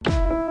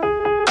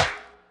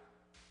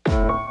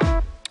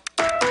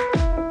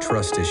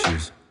Trust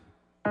issues.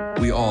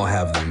 We all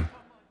have them.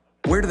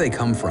 Where do they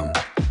come from?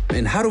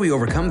 And how do we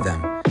overcome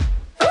them?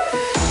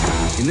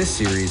 In this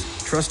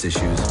series, Trust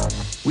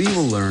Issues, we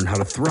will learn how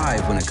to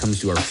thrive when it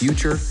comes to our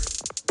future,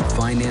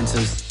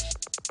 finances,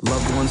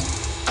 loved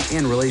ones,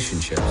 and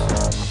relationships.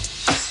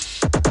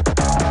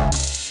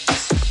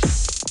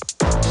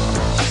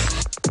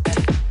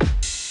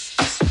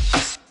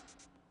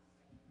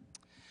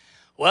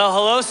 Well,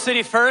 hello,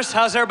 City First.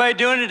 How's everybody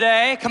doing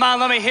today? Come on,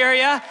 let me hear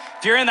you.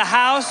 If you're in the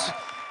house,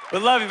 we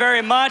love you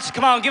very much.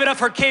 Come on, give it up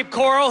for Cape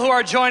Coral, who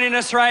are joining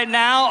us right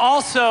now.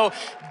 Also,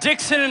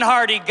 Dixon and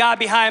Hardy, God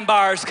Behind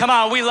Bars. Come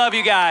on, we love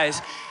you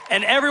guys.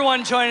 And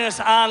everyone joining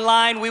us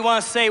online, we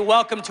want to say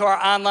welcome to our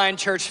online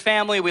church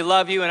family. We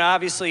love you, and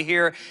obviously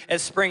here at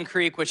Spring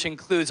Creek, which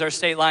includes our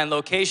state line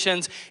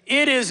locations.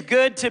 It is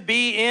good to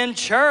be in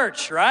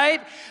church,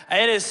 right?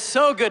 It is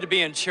so good to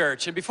be in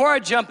church. And before I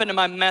jump into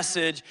my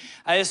message,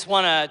 I just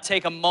want to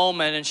take a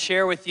moment and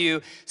share with you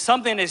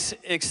something that's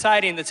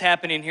exciting that's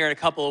happening here in a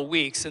couple of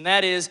weeks, and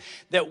that is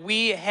that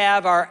we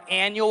have our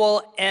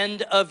annual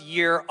end of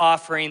year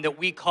offering that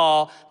we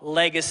call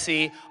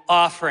Legacy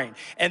Offering.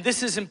 And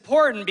this is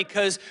important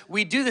because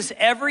we do this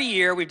every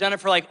year. We've done it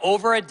for like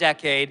over a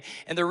decade.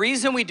 And the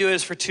reason we do it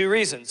is for two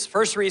reasons.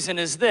 First reason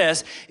is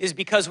this, is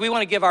because we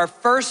want to give our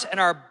first and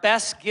our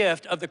best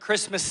gift of the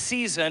Christmas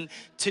season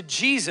to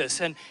Jesus.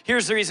 And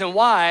here's the reason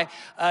why.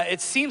 It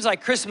seems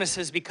like Christmas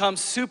has become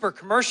super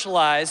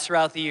commercialized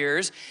throughout the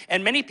years,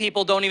 and many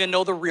people don't even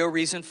know the real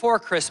reason for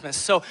Christmas.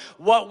 So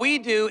what we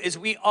do is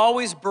we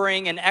always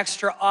bring an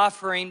extra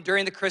offering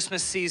during the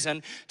Christmas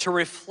season to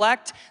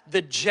reflect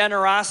the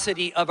generosity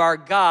of our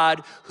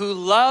God, who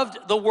loved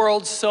the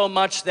world so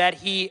much that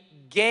he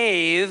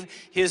gave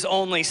his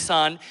only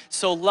son.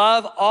 So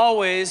love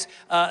always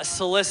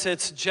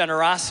solicits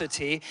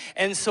generosity.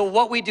 And so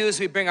what we do is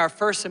we bring our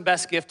first and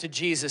best gift to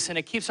Jesus, and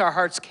it keeps our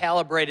hearts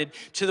calibrated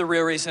to the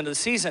real reason of the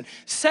season.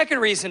 Second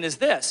reason is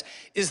this,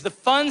 is the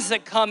funds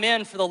that come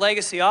in for the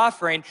legacy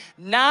offering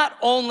not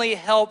only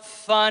help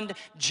fund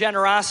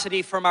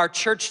generosity from our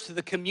church to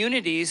the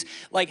communities,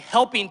 like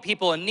helping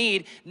people in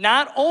need,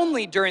 not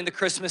only during the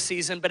Christmas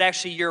season, but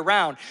actually year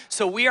round.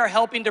 So we are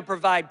helping to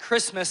provide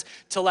Christmas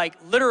to like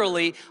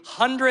literally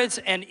hundreds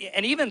and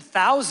even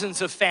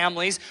thousands of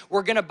families.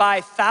 We're gonna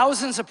buy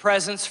thousands of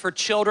presents for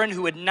children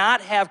who would not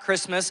have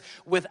Christmas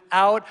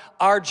without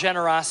our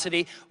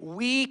generosity.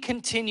 We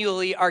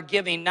continually are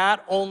giving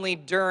not only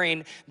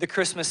during the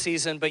Christmas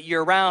season, but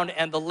year round,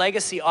 and the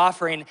legacy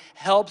offering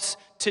helps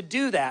to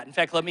do that. In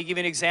fact, let me give you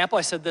an example.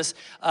 I said this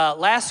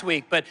last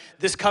week, but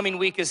this coming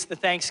week is the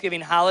Thanksgiving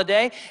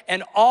holiday,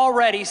 and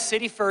already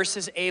City First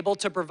is able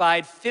to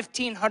provide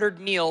 1,500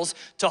 meals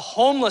to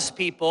homeless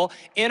people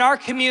in our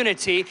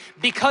community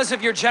because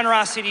of your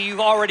generosity you've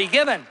already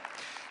given.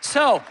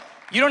 So,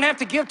 you don't have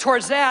to give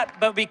towards that,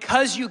 but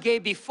because you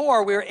gave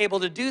before, we were able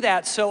to do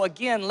that. So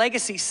again,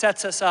 Legacy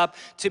sets us up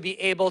to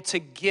be able to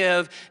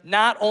give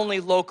not only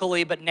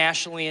locally, but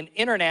nationally and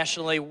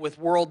internationally with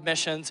world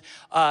missions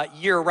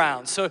year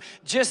round. So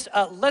just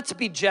let's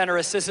be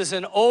generous. This is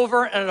an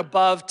over and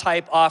above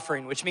type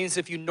offering, which means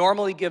if you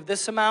normally give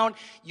this amount,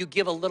 you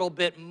give a little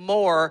bit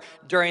more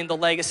during the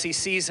Legacy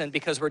season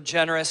because we're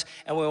generous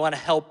and we want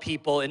to help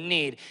people in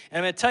need. And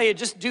I'm going to tell you,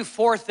 just do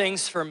 4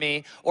 things for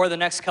me over the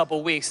next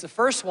couple weeks. The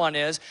first one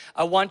is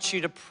I want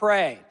you to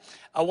pray.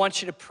 I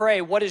want you to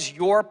pray what is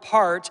your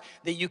part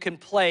that you can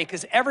play,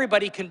 because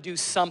everybody can do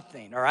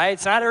something, all right?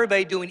 It's not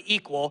everybody doing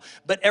equal,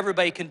 but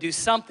everybody can do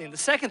something. The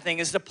second thing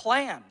is to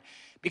plan,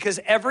 because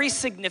every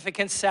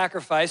significant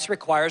sacrifice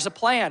requires a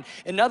plan.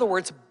 In other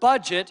words,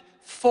 budget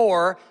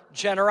for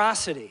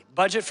generosity.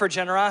 Budget for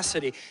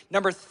generosity.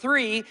 Number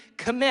 3,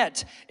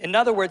 commit. In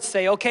other words,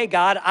 say, okay,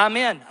 God, I'm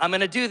in. I'm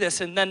gonna do this.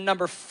 And then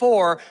number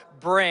 4,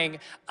 bring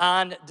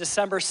on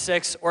December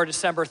 6th or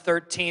December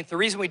 13th. The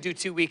reason we do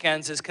 2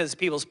 weekends is because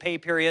people's pay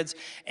periods,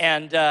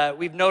 and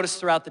we've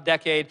noticed throughout the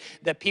decade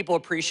that people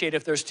appreciate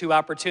if there's 2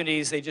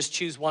 opportunities, they just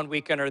choose one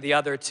weekend or the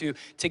other to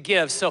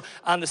give. So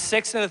on the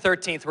 6th and the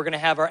 13th, we're gonna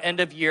have our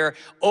end of year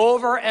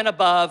over and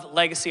above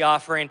legacy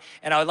offering,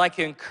 and I would like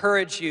to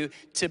encourage you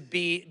to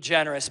be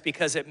generous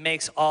because it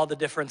makes all the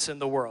difference in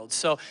the world.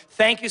 So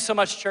thank you so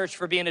much, church,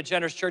 for being a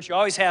generous church. You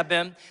always have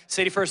been.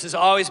 City First has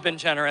always been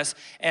generous,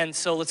 and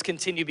so let's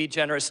continue to be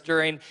generous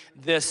during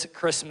this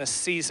Christmas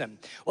season.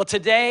 Well,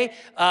 today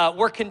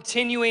we're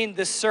continuing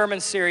this sermon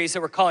series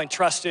that we're calling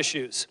Trust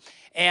Issues.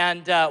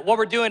 And what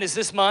we're doing is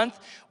this month,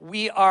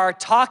 we are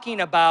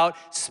talking about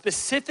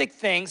specific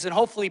things and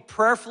hopefully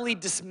prayerfully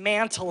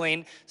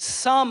dismantling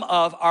some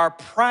of our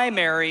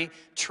primary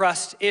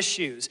trust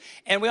issues.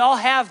 And we all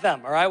have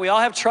them, all right? We all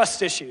have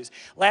trust issues.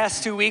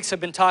 Last 2 weeks, I've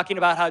been talking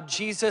about how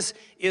Jesus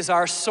is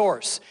our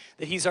source,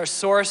 that he's our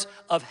source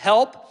of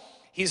help.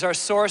 He's our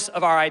source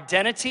of our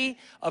identity,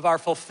 of our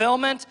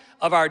fulfillment,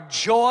 of our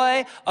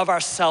joy, of our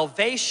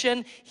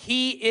salvation.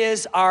 He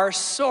is our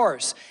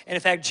source. And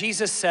in fact,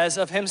 Jesus says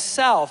of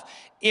himself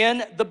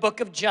in the book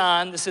of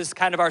John, this is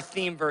kind of our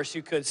theme verse,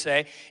 you could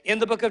say, in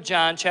the book of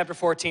John, chapter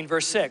 14,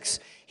 verse 6,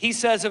 he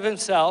says of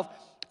himself,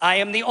 I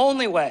am the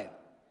only way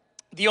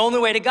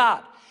to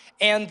God.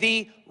 and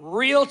the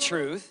real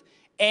truth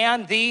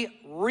and the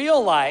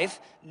real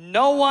life.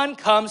 No one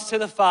comes to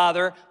the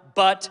Father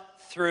but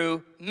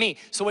through me.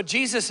 So what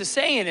Jesus is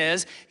saying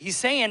is, he's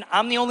saying,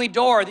 I'm the only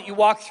door that you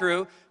walk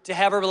through to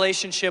have a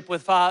relationship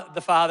with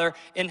the Father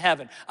in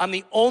heaven. I'm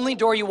the only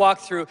door you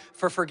walk through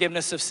for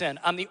forgiveness of sin.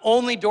 I'm the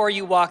only door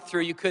you walk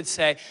through, you could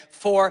say,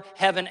 for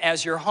heaven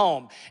as your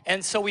home.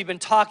 And so we've been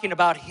talking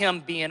about him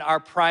being our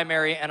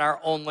primary and our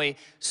only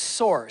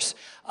source.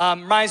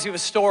 Reminds me of a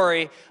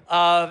story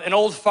of an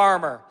old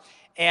farmer.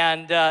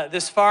 And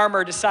this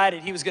farmer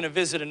decided he was gonna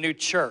visit a new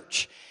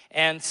church.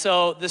 And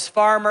so this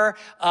farmer,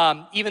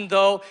 even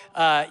though,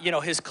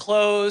 his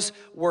clothes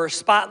were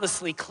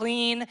spotlessly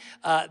clean,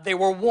 they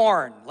were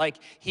worn. Like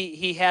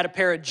he had a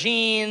pair of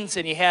jeans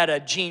and he had a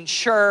jean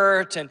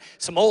shirt and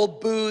some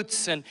old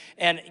boots and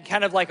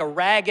kind of like a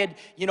ragged,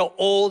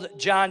 old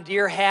John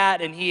Deere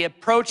hat. And he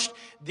approached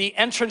the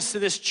entrance to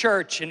this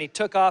church and he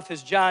took off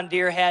his John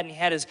Deere hat and he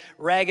had his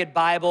ragged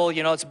Bible,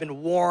 it's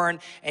been worn,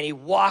 and he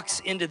walks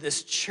into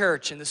this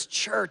church, and this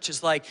church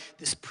is like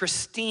this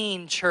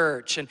pristine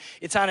church, and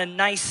it's on a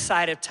nice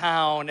side of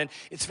town, and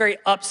it's very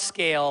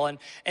upscale,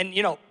 and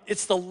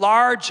it's the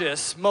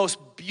largest, most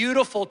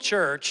beautiful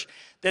church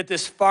that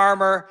this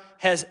farmer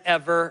has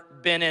ever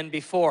been in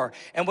before.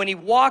 And when he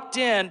walked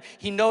in,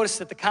 he noticed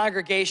that the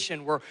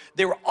congregation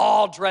they were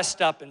all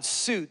dressed up in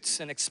suits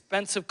and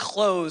expensive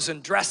clothes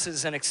and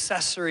dresses and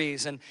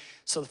accessories. And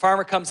so the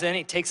farmer comes in,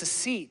 he takes a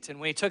seat. And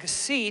when he took a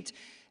seat,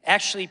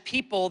 actually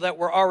people that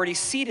were already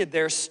seated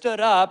there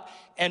stood up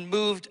and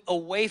moved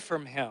away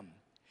from him.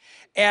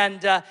 And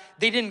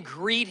they didn't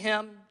greet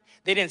him.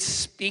 They didn't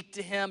speak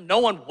to him. No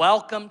one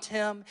welcomed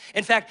him.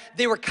 In fact,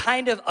 they were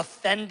kind of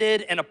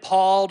offended and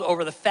appalled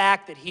over the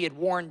fact that he had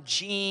worn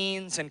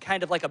jeans and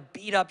kind of like a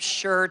beat up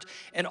shirt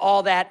and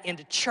all that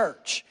into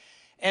church.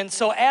 And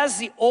so as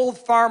the old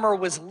farmer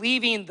was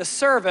leaving the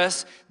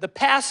service, the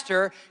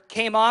pastor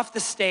came off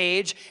the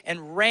stage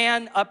and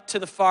ran up to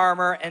the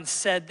farmer and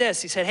said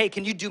this. He said, "Hey,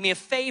 can you do me a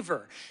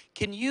favor?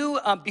 Can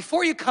you,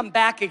 before you come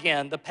back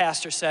again," the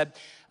pastor said,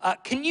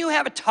 "can you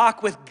have a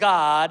talk with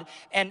God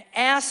and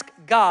ask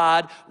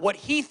God what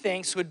he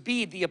thinks would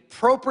be the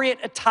appropriate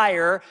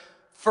attire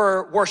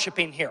for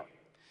worshiping here?"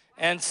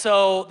 And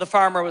so the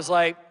farmer was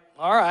like,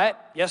 "All right,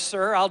 yes,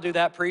 sir, I'll do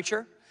that,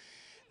 preacher."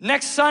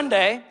 Next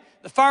Sunday,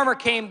 the farmer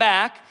came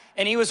back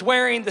and he was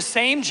wearing the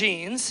same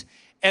jeans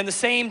and the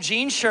same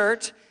jean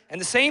shirt and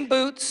the same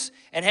boots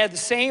and had the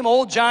same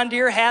old John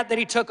Deere hat that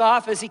he took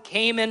off as he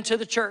came into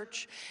the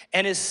church,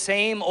 and his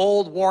same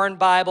old worn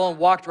Bible, and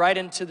walked right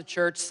into the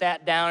church,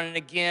 sat down, and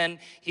again,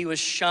 he was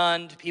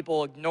shunned.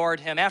 People ignored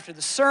him. After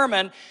the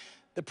sermon,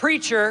 the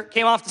preacher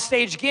came off the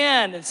stage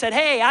again and said,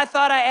 "Hey, I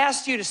thought I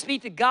asked you to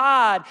speak to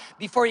God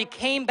before you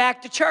came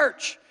back to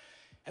church."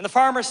 And the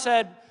farmer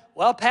said,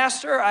 "Well,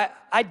 Pastor,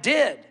 I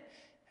did."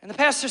 And the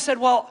pastor said,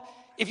 "Well,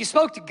 if you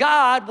spoke to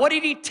God, what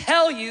did he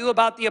tell you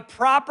about the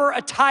proper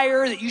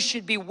attire that you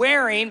should be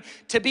wearing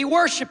to be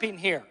worshiping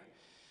here?"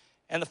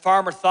 And the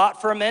farmer thought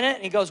for a minute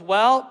and he goes,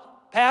 "Well,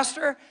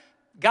 Pastor,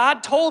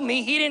 God told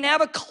me he didn't have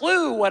a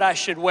clue what I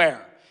should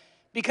wear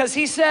because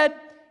he said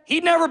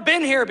he'd never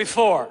been here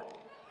before."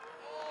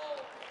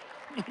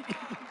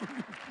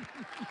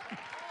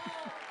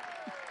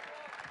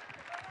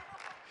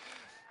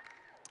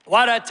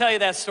 Why did I tell you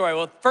that story?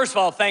 Well, first of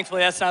all, thankfully,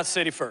 that's not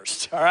City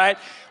First, all right?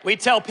 We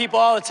tell people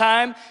all the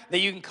time that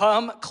you can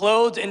come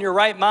clothed in your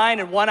right mind,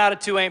 and 1 out of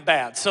 2 ain't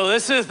bad. So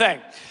this is the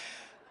thing.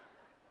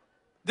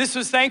 This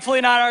was thankfully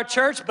not our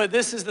church, but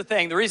this is the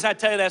thing. The reason I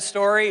tell you that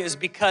story is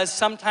because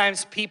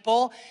sometimes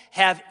people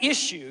have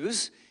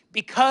issues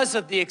because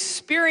of the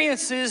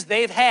experiences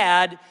they've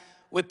had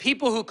with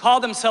people who call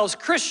themselves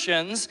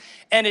Christians,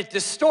 and it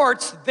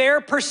distorts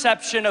their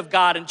perception of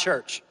God and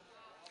church.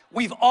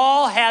 We've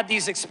all had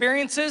these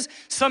experiences.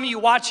 Some of you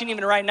watching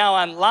even right now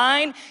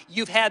online,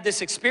 you've had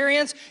this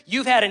experience.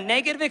 You've had a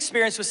negative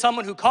experience with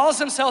someone who calls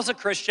themselves a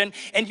Christian,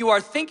 and you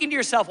are thinking to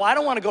yourself, "Well, I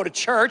don't want to go to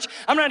church.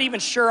 I'm not even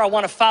sure I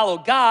want to follow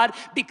God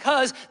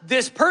because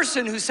this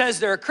person who says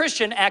they're a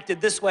Christian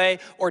acted this way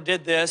or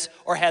did this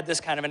or had this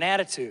kind of an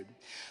attitude."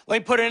 Let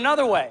me put it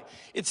another way.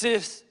 It's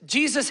if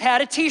Jesus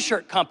had a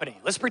t-shirt company.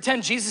 Let's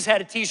pretend Jesus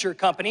had a t-shirt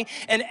company,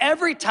 and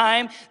every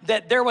time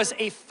that there was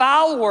a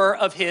follower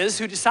of his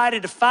who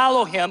decided to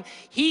follow him,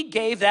 he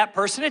gave that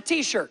person a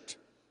t-shirt,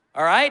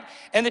 all right?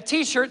 And the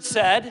t-shirt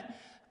said,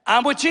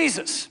 "I'm with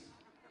Jesus,"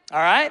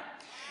 all right?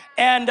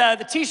 And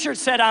the t-shirt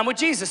said, "I'm with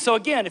Jesus." So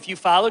again, if you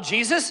followed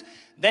Jesus,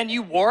 then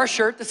you wore a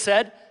shirt that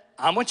said,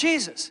 "I'm with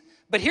Jesus."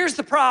 But here's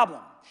the problem.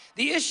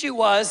 The issue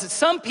was that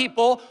some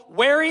people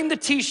wearing the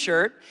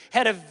t-shirt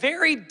had a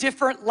very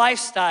different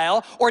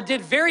lifestyle or did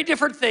very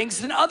different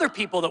things than other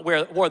people that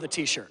wore the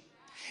t-shirt.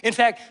 In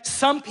fact,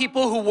 some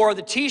people who wore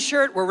the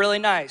t-shirt were really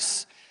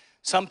nice.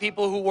 Some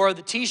people who wore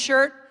the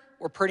t-shirt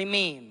were pretty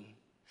mean.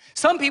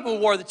 Some people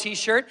who wore the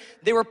t-shirt,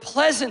 they were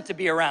pleasant to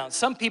be around.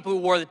 Some people who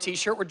wore the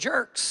t-shirt were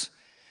jerks.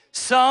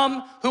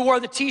 Some who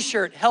wore the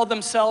t-shirt held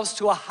themselves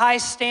to a high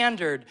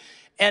standard,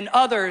 and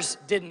others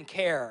didn't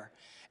care.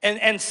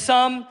 And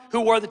some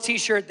who wore the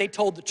t-shirt, they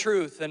told the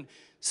truth, and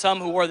Some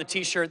who wore the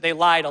t-shirt, they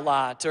lied a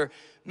lot. Or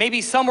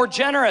maybe some were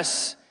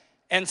generous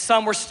and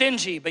some were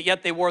stingy, but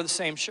yet they wore the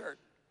same shirt.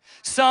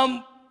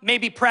 Some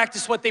maybe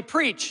practiced what they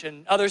preach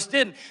and others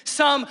didn't.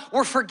 Some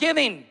were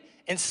forgiving,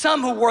 and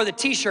some who wore the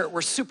t-shirt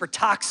were super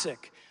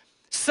toxic.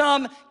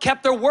 Some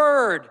kept their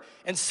word,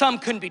 and some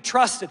couldn't be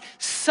trusted.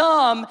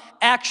 Some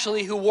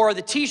actually who wore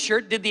the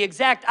t-shirt did the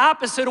exact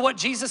opposite of what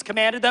Jesus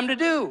commanded them to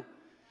do.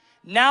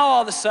 Now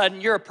all of a sudden,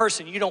 you're a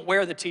person, you don't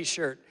wear the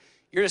t-shirt.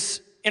 You're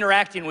just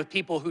interacting with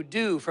people who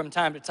do from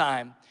time to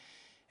time.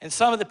 And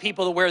some of the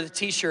people that wear the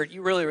t-shirt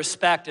you really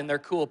respect and they're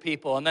cool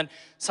people. And then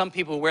some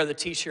people who wear the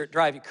t-shirt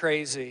drive you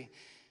crazy.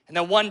 And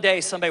then one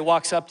day somebody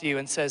walks up to you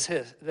and says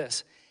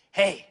this,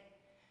 hey,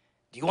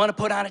 do you want to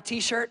put on a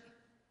t-shirt?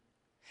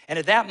 And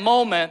at that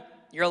moment,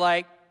 you're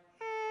like,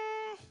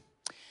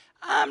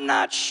 I'm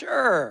not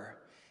sure,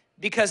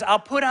 because I'll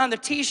put on the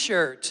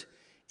t-shirt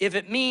if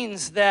it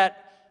means that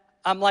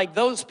I'm like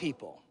those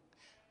people.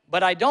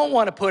 But I don't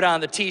want to put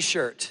on the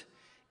t-shirt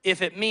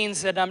if it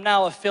means that I'm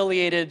now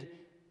affiliated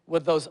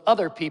with those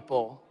other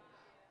people.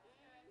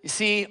 You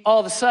see, all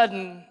of a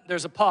sudden,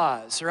 there's a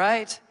pause,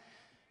 right?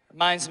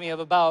 Reminds me of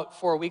about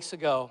 4 weeks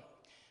ago.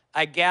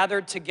 I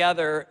gathered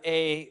together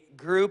a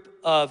group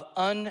of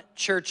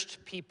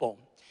unchurched people.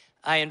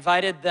 I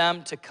invited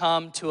them to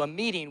come to a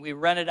meeting. We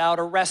rented out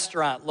a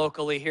restaurant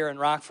locally here in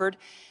Rockford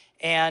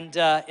and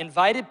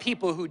invited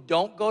people who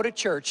don't go to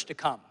church to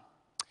come.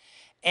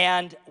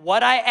 And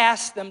what I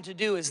asked them to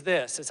do is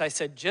this, as I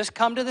said, just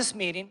come to this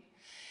meeting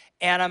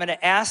and I'm gonna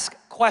ask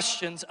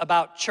questions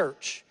about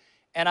church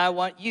and I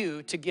want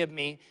you to give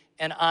me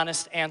an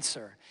honest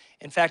answer.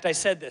 In fact, I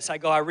said this,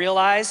 I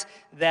realize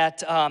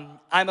that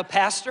I'm a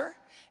pastor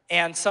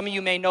and some of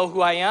you may know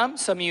who I am,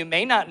 some of you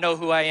may not know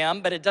who I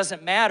am, but it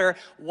doesn't matter.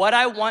 What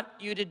I want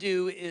you to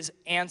do is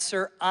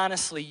answer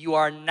honestly. You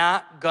are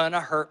not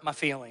gonna hurt my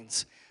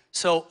feelings.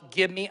 So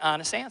give me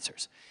honest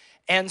answers.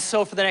 And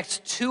so for the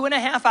next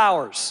 2.5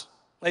 hours,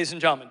 ladies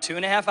and gentlemen,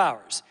 2.5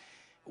 hours,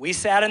 we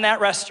sat in that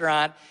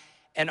restaurant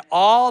and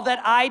all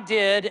that I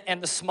did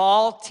and the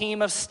small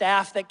team of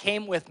staff that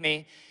came with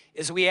me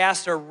is we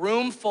asked a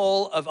room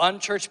full of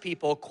unchurched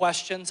people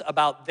questions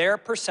about their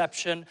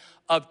perception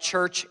of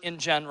church in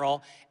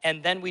general,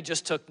 and then we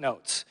just took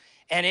notes.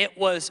 And it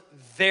was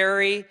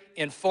very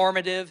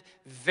informative,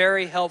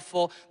 very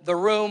helpful. The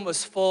room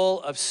was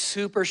full of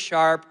super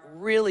sharp,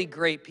 really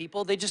great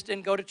people. They just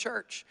didn't go to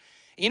church.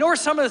 You know,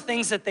 some of the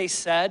things that they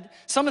said,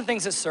 some of the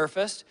things that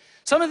surfaced?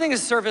 Some of the things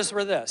that surfaced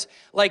were this.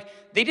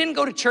 Like, they didn't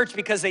go to church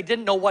because they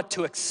didn't know what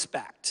to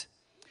expect.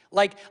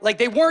 Like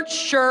they weren't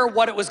sure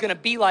what it was gonna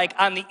be like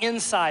on the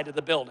inside of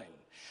the building.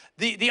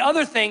 The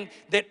other thing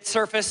that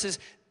surfaced is,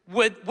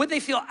 would they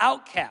feel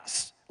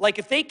outcast? Like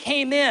if they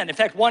came in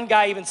fact, one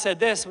guy even said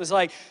this, was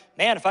like,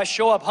 man, if I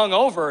show up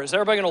hungover, is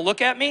everybody gonna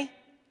look at me?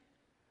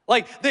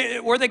 Like,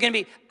 were they gonna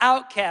be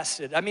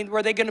outcasted? I mean,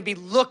 were they gonna be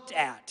looked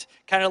at?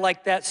 Kind of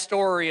like that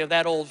story of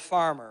that old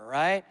farmer,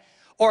 right?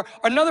 Or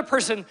another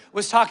person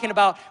was talking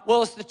about,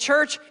 well, is the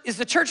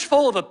church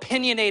full of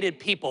opinionated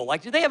people?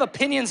 Like, do they have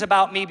opinions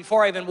about me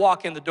before I even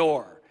walk in the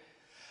door?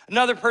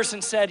 Another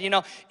person said, you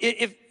know,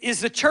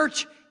 is the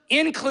church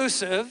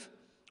inclusive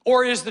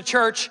or is the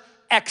church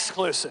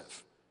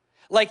exclusive?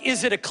 Like,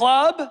 is it a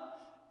club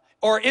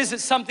or is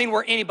it something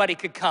where anybody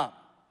could come?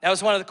 That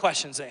was one of the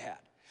questions they had.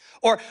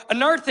 Or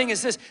another thing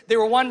is this, they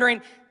were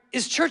wondering,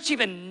 is church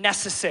even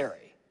necessary?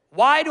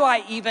 Why do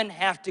I even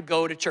have to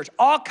go to church?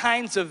 All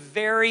kinds of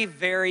very,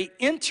 very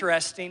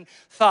interesting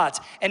thoughts.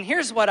 And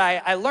here's what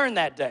I learned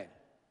that day.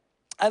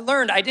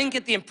 I didn't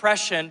get the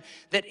impression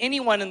that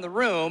anyone in the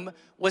room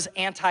was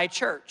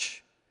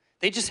anti-church.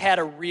 They just had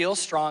a real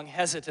strong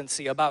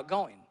hesitancy about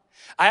going.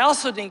 I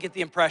also didn't get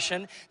the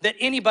impression that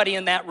anybody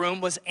in that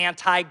room was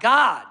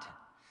anti-God.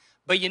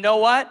 But you know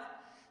what?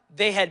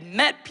 They had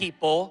met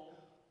people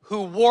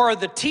who wore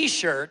the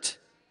t-shirt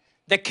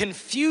that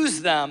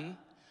confused them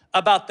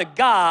about the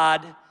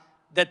God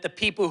that the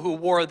people who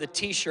wore the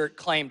t-shirt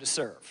claimed to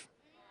serve.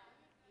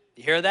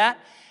 You hear that?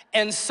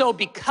 And so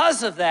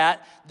because of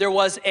that, there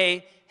was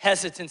a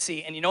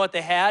hesitancy. And you know what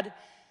they had?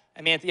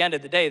 I mean, at the end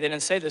of the day, they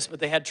didn't say this,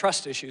 but they had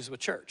trust issues with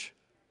church.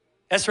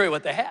 That's really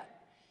what they had.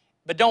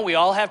 But don't we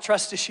all have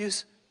trust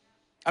issues?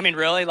 I mean,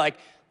 really, like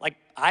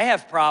I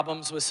have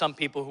problems with some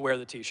people who wear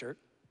the t-shirt.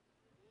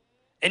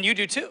 And you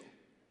do too.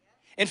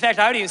 In fact,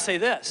 I would even say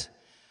this.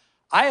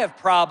 I have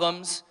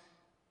problems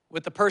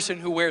with the person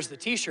who wears the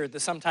t-shirt that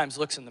sometimes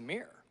looks in the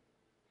mirror.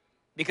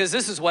 Because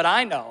this is what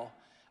I know.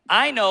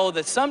 I know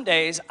that some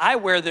days I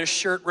wear this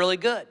shirt really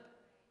good.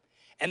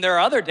 And there are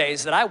other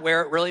days that I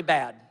wear it really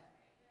bad.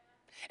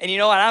 And you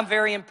know what, I'm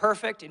very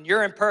imperfect and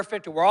you're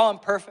imperfect and we're all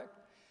imperfect.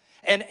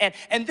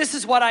 And this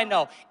is what I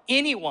know.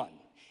 Anyone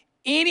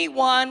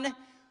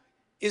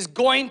is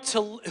going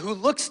to, who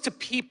looks to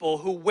people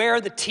who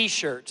wear the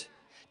t-shirt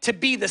to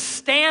be the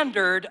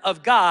standard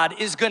of God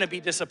is gonna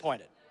be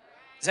disappointed.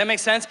 Does that make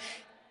sense?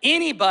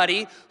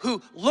 Anybody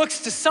who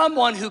looks to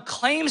someone who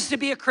claims to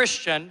be a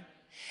Christian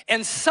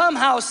and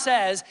somehow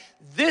says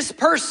this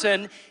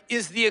person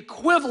is the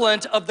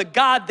equivalent of the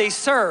God they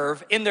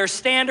serve in their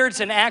standards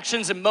and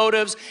actions and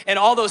motives and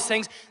all those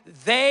things,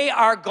 they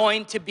are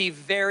going to be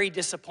very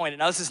disappointed.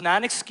 Now, this is not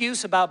an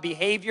excuse about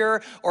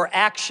behavior or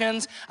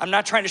actions. I'm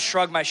not trying to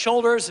shrug my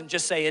shoulders and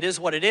just say it is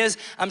what it is.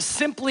 I'm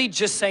simply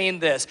just saying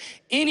this.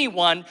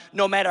 Anyone,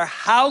 no matter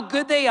how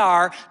good they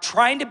are,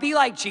 trying to be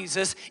like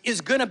Jesus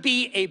is gonna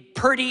be a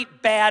pretty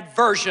bad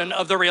version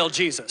of the real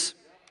Jesus.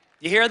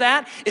 You hear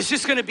that? It's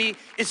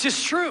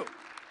just true.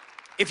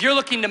 If you're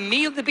looking to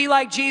me to be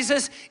like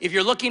Jesus, if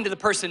you're looking to the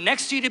person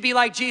next to you to be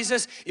like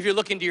Jesus, if you're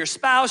looking to your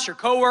spouse, your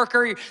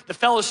coworker, the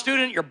fellow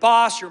student, your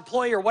boss, your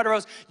employee, or whatever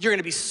else, you're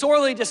gonna be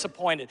sorely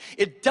disappointed.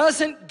 It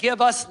doesn't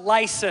give us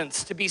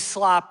license to be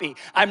sloppy.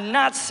 I'm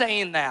not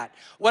saying that.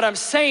 What I'm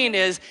saying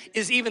is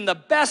even the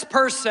best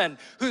person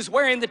who's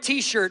wearing the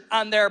t-shirt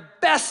on their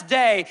best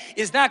day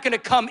is not gonna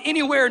come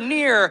anywhere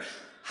near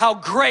how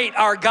great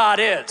our God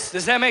is.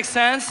 Does that make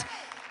sense?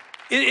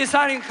 It's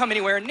not even come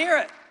anywhere near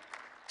it.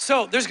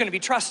 So there's gonna be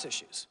trust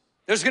issues.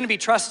 There's gonna be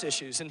trust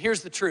issues, and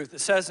here's the truth. It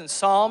says in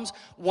Psalms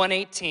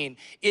 118,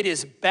 it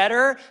is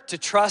better to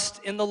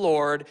trust in the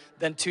Lord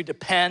than to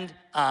depend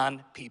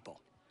on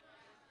people.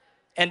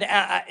 And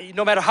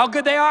no matter how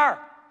good they are,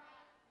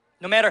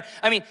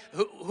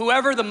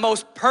 whoever the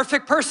most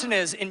perfect person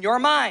is in your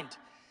mind,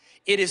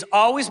 it is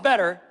always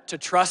better to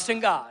trust in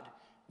God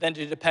than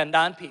to depend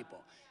on people.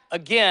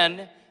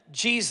 Again,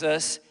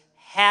 Jesus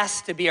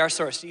has to be our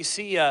source. Do you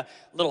see a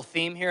little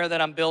theme here that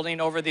I'm building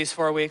over these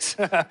 4 weeks?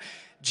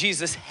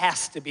 Jesus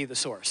has to be the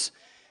source.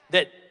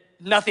 That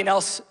nothing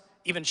else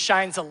even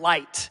shines a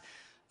light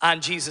on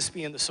Jesus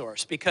being the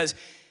source, because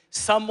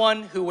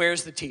someone who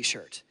wears the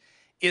t-shirt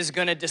is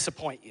gonna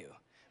disappoint you.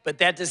 But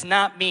that does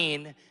not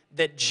mean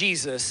that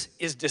Jesus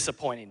is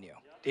disappointing you.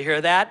 Do you hear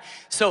that?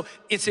 So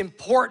it's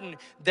important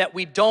that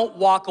we don't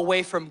walk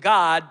away from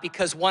God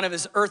because one of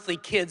his earthly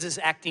kids is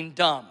acting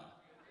dumb.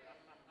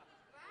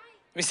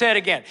 Let me say it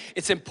again.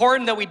 It's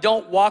important that we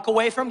don't walk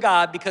away from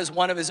God because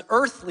one of his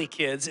earthly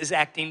kids is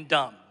acting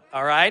dumb,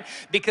 all right?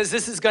 Because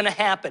this is gonna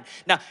happen.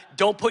 Now,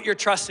 don't put your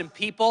trust in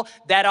people.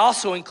 That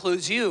also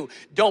includes you.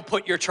 Don't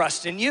put your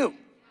trust in you.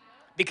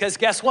 Because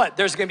guess what?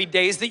 There's gonna be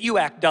days that you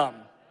act dumb,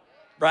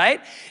 right?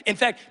 In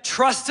fact,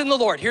 trust in the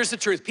Lord. Here's the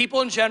truth.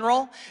 People in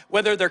general,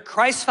 whether they're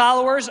Christ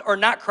followers or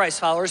not Christ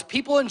followers,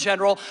 people in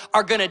general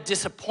are gonna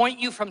disappoint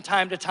you from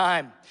time to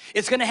time.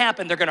 It's gonna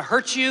happen. They're gonna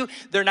hurt you.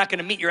 They're not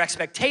gonna meet your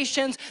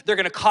expectations. They're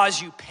gonna cause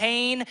you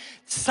pain.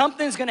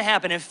 Something's gonna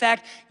happen. In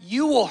fact,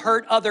 you will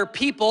hurt other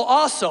people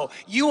also.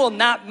 You will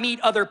not meet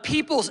other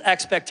people's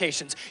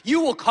expectations. You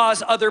will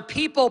cause other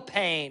people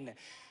pain.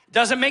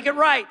 Doesn't make it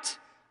right.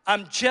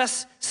 I'm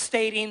just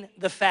stating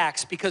the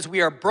facts because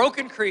we are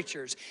broken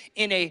creatures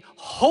in a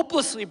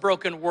hopelessly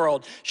broken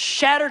world,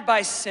 shattered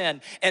by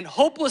sin and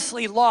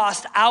hopelessly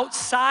lost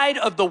outside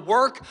of the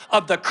work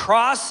of the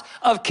cross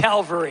of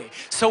Calvary.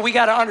 So we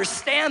got to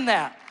understand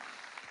that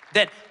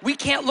we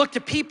can't look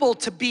to people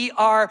to be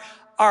our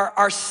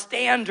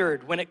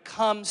standard when it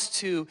comes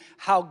to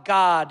how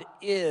God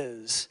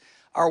is.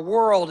 Our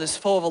world is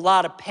full of a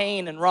lot of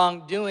pain and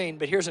wrongdoing,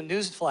 but here's a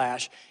news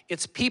flash.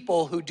 It's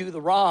people who do the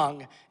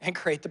wrong and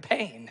create the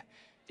pain.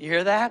 Do you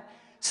hear that?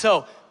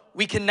 So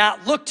we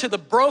cannot look to the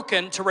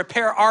broken to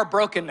repair our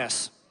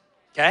brokenness,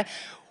 okay?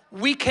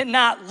 We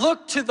cannot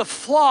look to the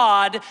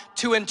flawed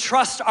to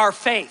entrust our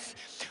faith.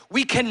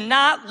 We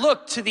cannot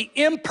look to the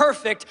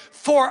imperfect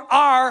for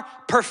our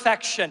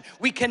perfection.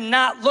 We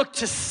cannot look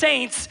to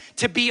saints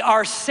to be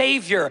our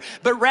savior,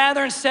 but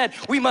rather instead,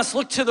 we must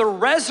look to the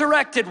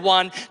resurrected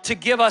one to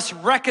give us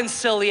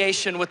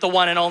reconciliation with the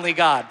one and only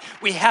God.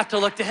 We have to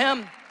look to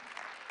him.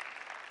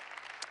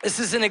 This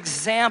is an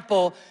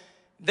example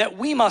that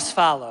we must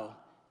follow,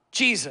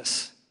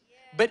 Jesus.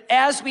 But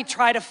as we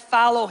try to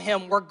follow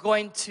him, we're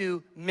going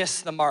to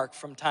miss the mark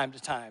from time to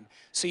time.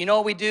 So you know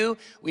what we do?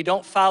 We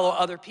don't follow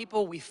other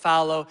people, we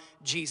follow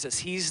Jesus.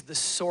 He's the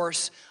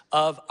source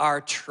of our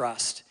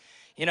trust.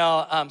 You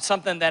know,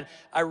 something that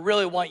I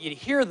really want you to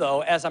hear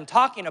though, as I'm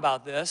talking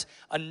about this,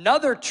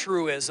 another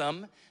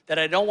truism that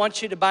I don't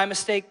want you to by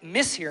mistake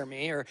mishear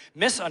me or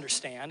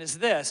misunderstand is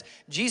this: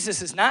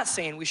 Jesus is not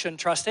saying we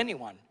shouldn't trust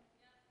anyone.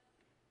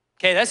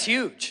 Okay, that's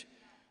huge.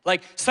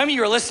 Like some of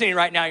you are listening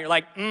right now, you're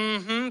like,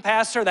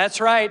 Pastor,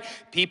 that's right.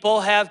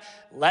 People have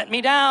let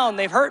me down,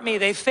 they've hurt me,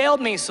 they've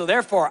failed me, so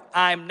therefore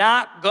I'm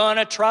not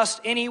gonna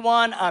trust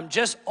anyone, I'm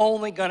just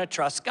only gonna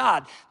trust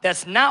God.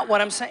 That's not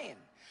what I'm saying.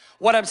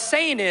 What I'm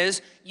saying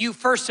is you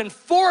first and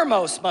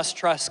foremost must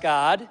trust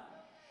God,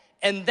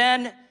 and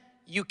then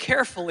you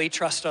carefully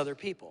trust other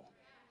people.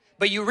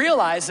 But you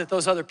realize that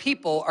those other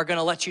people are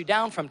gonna let you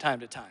down from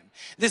time to time.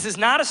 This is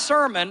not a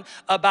sermon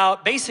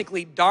about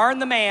basically, darn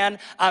the man,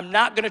 I'm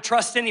not gonna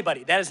trust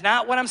anybody. That is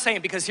not what I'm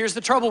saying, because here's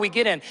the trouble we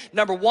get in.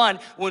 Number one,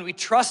 when we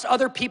trust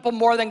other people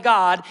more than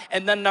God,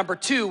 and then number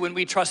two, when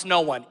we trust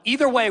no one.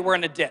 Either way, we're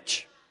in a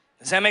ditch.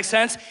 Does that make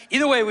sense?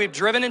 Either way, we've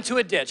driven into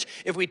a ditch.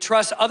 If we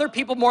trust other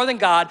people more than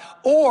God,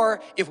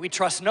 or if we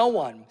trust no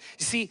one.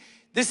 You see,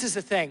 this is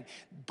the thing.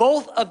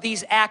 Both of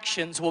these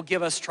actions will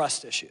give us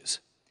trust issues.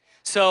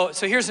 So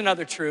here's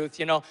another truth,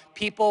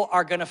 people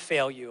are gonna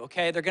fail you,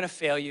 okay? They're gonna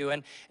fail you.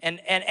 And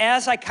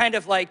as I kind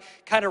of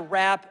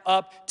wrap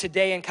up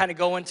today and kind of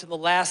go into the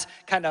last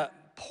kind of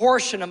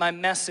portion of my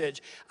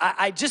message,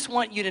 I just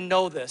want you to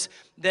know this,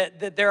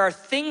 that there are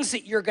things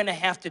that you're gonna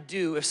have to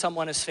do if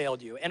someone has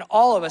failed you. And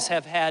all of us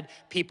have had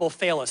people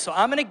fail us. So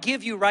I'm gonna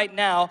give you right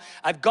now,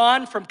 I've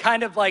gone from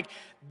kind of like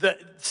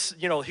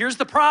here's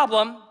the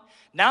problem.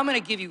 Now I'm gonna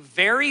give you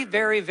very,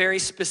 very, very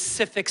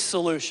specific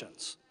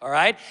solutions, all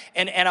right?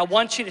 And I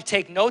want you to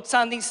take notes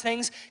on these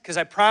things, because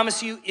I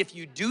promise you, if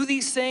you do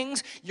these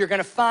things, you're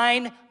gonna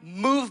find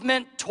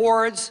movement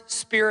towards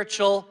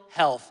spiritual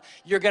health.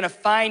 You're gonna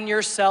find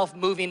yourself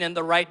moving in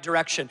the right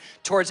direction,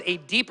 towards a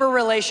deeper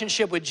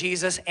relationship with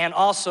Jesus, and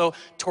also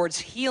towards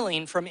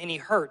healing from any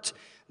hurt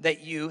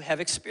that you have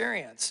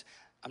experienced.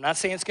 I'm not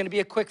saying it's gonna be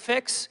a quick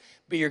fix,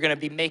 but you're gonna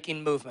be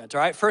making movement, all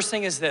right? First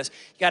thing is this,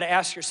 you gotta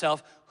ask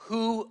yourself,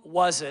 who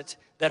was it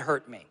that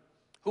hurt me?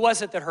 Who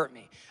was it that hurt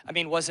me? I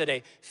mean, was it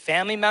a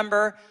family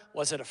member?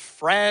 Was it a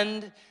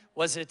friend?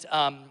 Was it,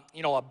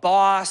 a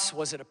boss?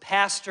 Was it a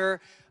pastor?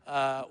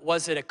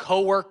 Was it a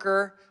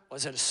coworker?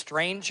 Was it a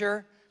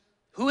stranger?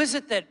 Who is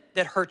it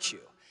that hurt you?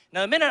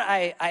 Now, the minute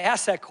I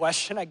asked that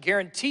question, I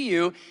guarantee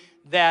you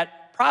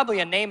that probably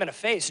a name and a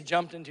face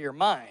jumped into your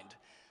mind.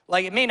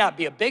 Like, it may not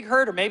be a big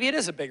hurt, or maybe it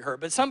is a big hurt,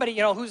 but somebody,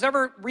 who's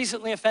ever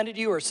recently offended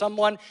you, or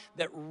someone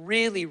that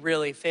really,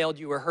 really failed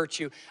you or hurt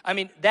you, I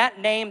mean, that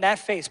name, that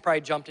face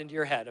probably jumped into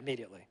your head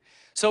immediately.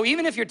 So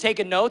even if you're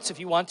taking notes, if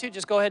you want to,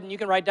 just go ahead and you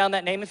can write down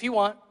that name if you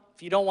want.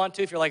 If you don't want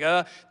to, if you're like,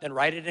 then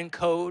write it in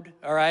code,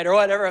 all right, or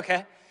whatever,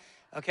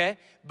 okay?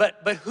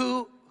 But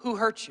who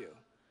hurt you?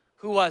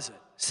 Who was it?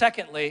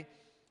 Secondly,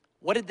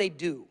 what did they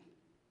do?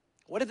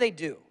 What did they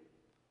do?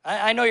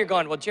 I know you're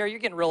going, well, Jerry, you're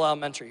getting real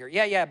elementary here.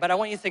 Yeah, but I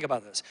want you to think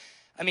about this.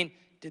 I mean,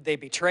 did they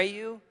betray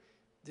you?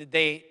 Did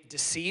they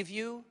deceive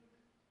you?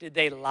 Did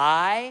they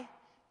lie?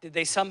 Did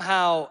they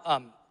somehow,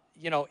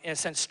 in a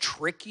sense,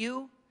 trick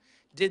you?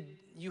 Did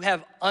you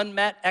have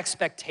unmet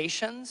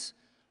expectations?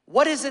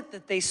 What is it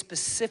that they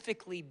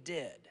specifically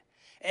did?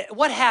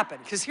 What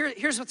happened? Because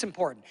here's what's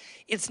important.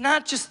 It's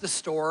not just the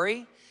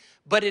story,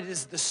 but it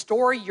is the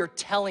story you're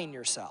telling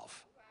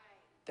yourself.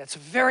 That's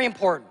very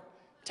important.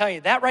 I'm telling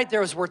you, that right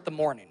there was worth the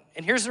morning.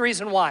 And here's the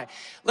reason why.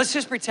 Let's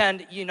just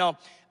pretend,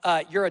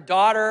 you're a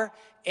daughter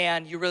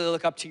and you really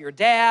look up to your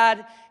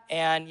dad,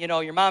 and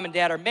your mom and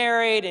dad are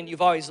married and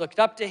you've always looked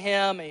up to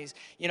him, and he's,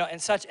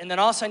 and such, and then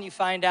all of a sudden you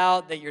find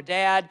out that your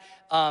dad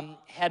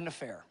had an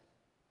affair.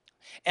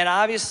 And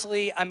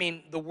obviously, I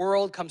mean, the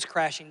world comes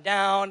crashing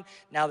down.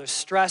 Now there's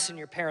stress in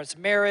your parents'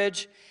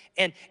 marriage,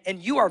 and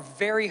you are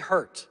very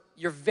hurt.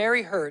 You're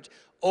very hurt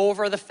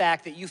over the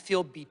fact that you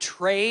feel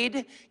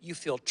betrayed, you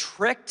feel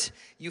tricked,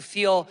 you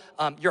feel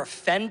you're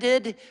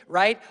offended,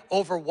 right,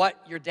 over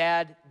what your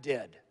dad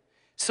did.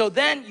 So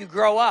then you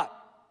grow up.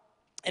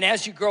 And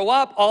as you grow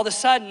up, all of a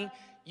sudden,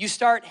 you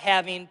start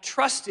having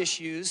trust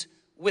issues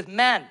with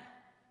men.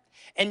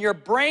 And your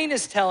brain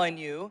is telling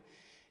you,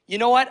 you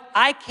know what,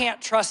 I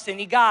can't trust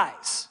any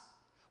guys.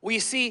 Well,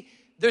 you see,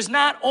 there's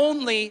not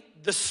only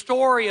the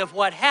story of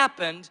what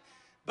happened,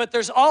 but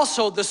there's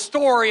also the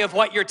story of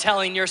what you're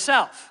telling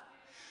yourself.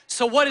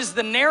 So what is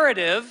the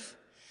narrative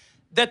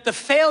that the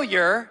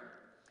failure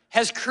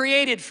has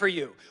created for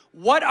you?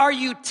 What are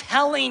you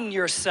telling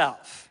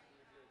yourself?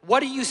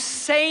 What are you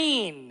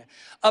saying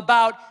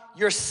about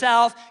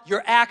yourself,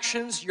 your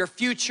actions, your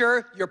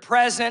future, your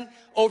present,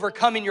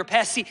 overcoming your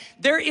past? See,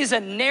 there is a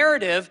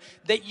narrative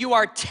that you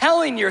are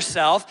telling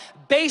yourself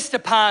based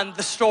upon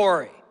the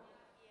story.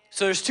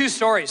 So there's two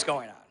stories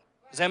going on.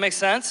 Does that make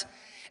sense?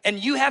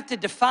 And you have to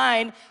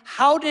define,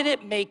 how did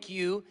it make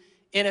you,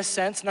 in a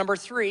sense, number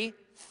 3,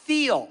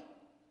 feel?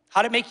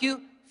 How did it make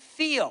you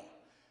feel?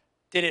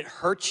 Did it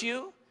hurt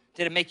you?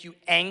 Did it make you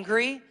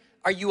angry?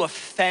 Are you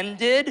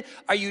offended?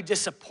 Are you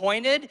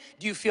disappointed?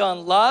 Do you feel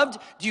unloved?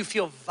 Do you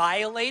feel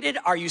violated?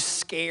 Are you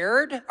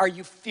scared? Are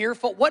you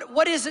fearful?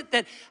 What is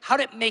it how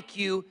did it make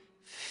you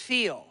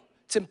feel?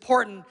 It's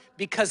important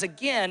because,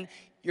 again,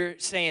 you're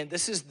saying,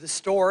 this is the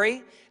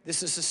story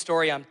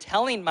I'm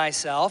telling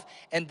myself,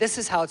 and this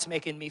is how it's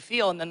making me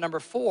feel. And then number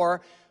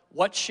 4,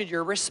 what should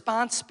your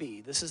response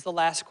be? This is the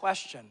last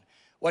question.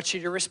 What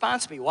should your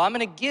response be? Well, I'm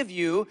gonna give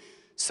you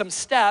some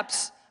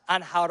steps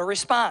on how to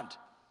respond.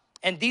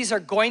 And these are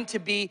going to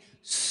be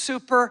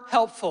super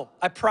helpful,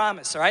 I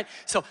promise, all right?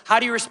 So how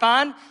do you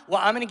respond?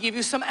 Well, I'm gonna give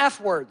you some F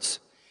words.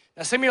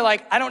 Now, some of you are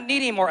like, I don't need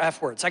any more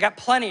F words. I got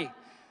plenty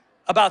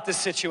about this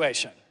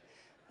situation.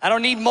 I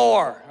don't need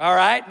more, all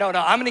right? No,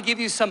 I'm gonna give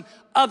you some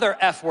other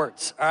F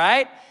words, all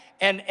right?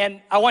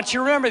 And I want you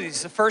to remember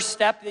these. The first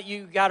step that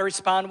you gotta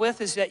respond with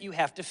is that you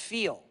have to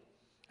feel.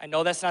 I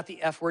know that's not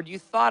the F word you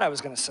thought I was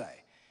gonna say.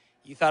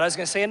 You thought I was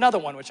gonna say another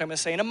one, which I'm gonna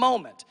say in a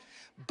moment.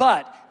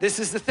 But this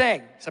is the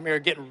thing. Some of you are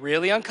getting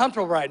really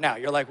uncomfortable right now.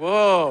 You're like,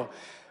 whoa,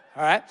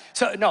 all right?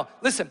 So no,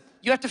 listen,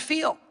 you have to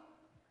feel.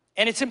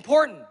 And it's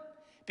important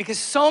because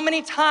so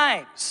many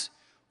times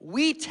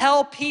we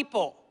tell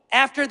people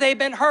after they've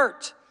been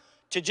hurt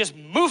to just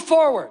move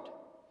forward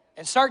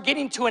and start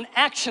getting to an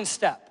action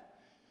step,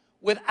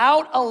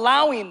 without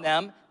allowing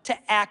them to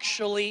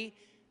actually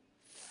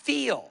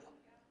feel.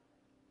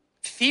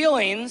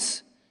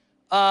 Feelings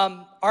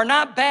are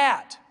not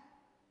bad.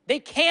 They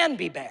can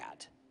be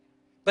bad,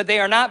 but they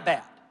are not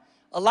bad.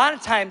 A lot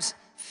of times,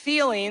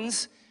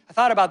 feelings, I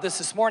thought about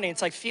this morning,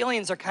 it's like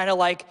feelings are kind of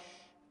like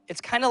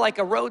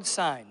a road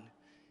sign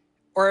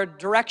or a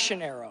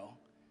direction arrow.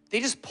 They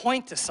just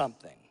point to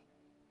something.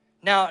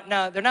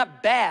 Now they're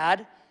not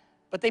bad,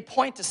 but they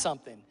point to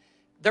something.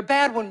 They're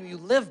bad when you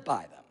live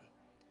by them.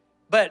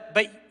 But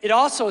it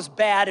also is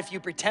bad if you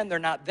pretend they're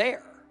not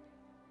there,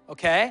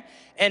 okay?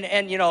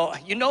 And you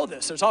know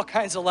this, there's all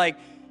kinds of like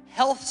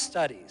health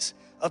studies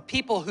of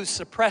people who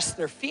suppress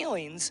their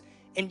feelings,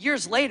 and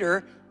years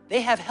later,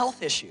 they have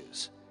health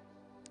issues.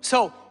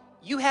 So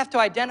you have to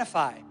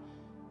identify,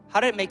 how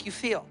did it make you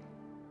feel?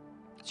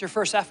 It's your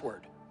first F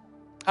word.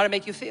 How did it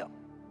make you feel?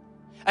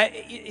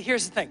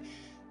 Here's the thing.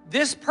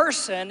 This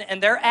person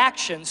and their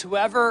actions,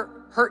 whoever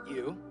hurt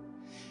you,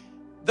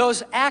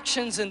 those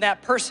actions and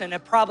that person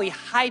have probably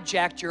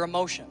hijacked your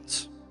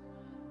emotions,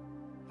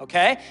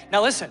 okay?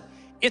 Now listen,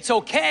 it's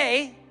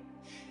okay,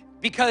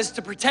 because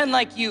to pretend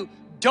like you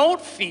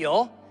don't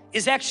feel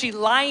is actually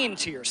lying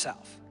to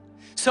yourself.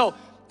 So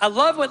I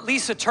love what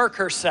Lisa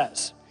TerKeurst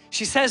says.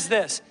 She says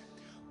this: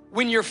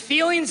 when your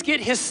feelings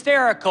get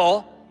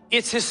hysterical,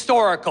 it's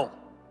historical.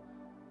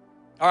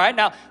 All right,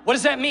 now what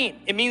does that mean?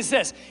 It means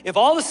this: if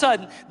all of a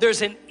sudden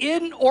there's an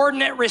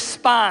inordinate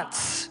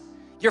response,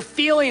 your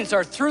feelings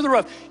are through the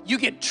roof, you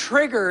get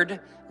triggered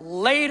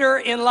later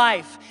in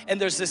life, and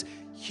there's this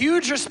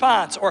huge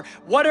response, or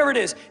whatever it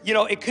is.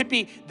 It could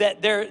be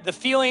that the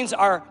feelings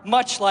are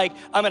much like,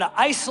 I'm gonna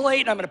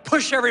isolate and I'm gonna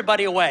push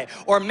everybody away.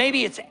 Or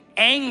maybe it's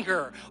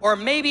anger, or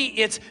maybe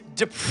it's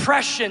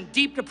depression,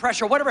 deep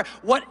depression, or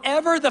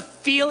whatever the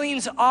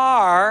feelings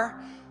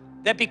are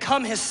that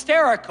become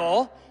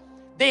hysterical,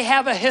 they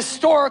have a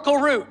historical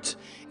root.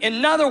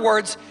 In other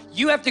words,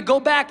 you have to go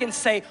back and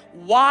say,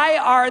 why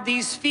are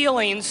these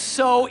feelings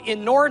so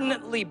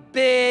inordinately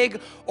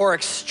big or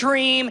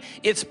extreme?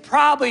 It's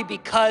probably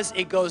because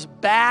it goes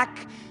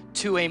back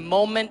to a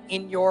moment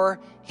in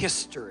your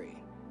history.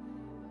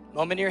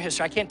 Moment in your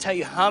history. I can't tell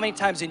you how many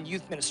times in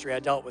youth ministry I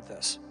dealt with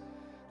this.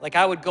 Like,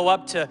 I would go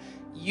up to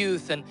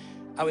youth and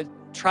I would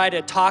try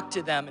to talk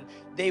to them, and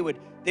they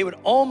would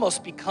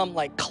almost become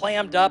like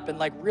clammed up and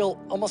like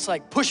almost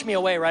like push me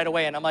away right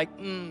away. And I'm like,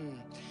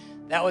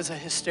 that was a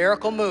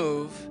hysterical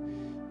move,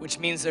 which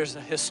means there's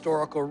a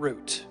historical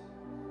root.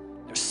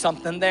 There's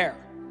something there.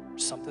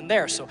 There's something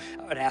there. So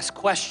I would ask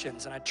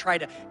questions, and I'd try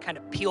to kind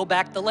of peel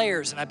back the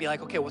layers, and I'd be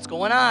like, okay, what's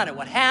going on and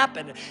what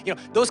happened?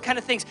 Those kind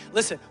of things.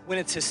 Listen, when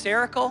it's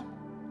hysterical,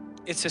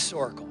 it's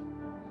historical.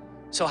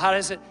 So how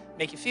does it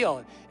make you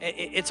feel?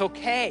 It's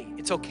okay.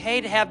 It's okay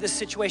to have this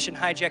situation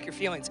hijack your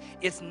feelings.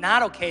 It's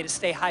not okay to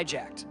stay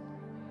hijacked.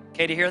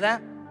 Okay to hear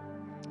that?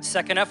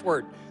 Second F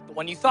word, the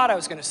one you thought I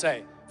was gonna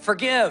say,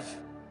 forgive.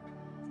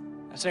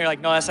 So you're like,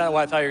 no, that's not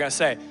what I thought you were gonna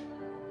say.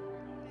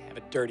 Have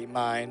a dirty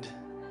mind.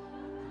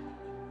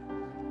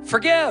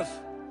 Forgive.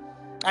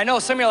 I know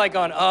some of you are like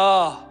going,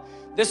 oh,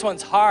 this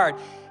one's hard.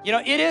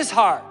 It is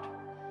hard.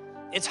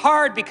 It's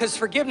hard because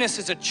forgiveness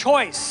is a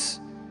choice.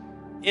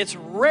 It's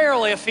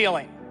rarely a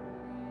feeling.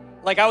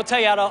 Like, I will tell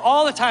you, out of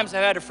all the times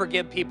I've had to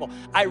forgive people,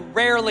 I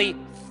rarely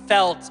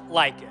felt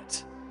like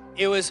it.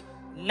 It was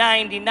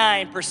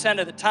 99%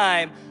 of the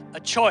time a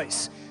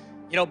choice.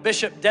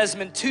 Bishop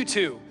Desmond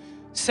Tutu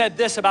said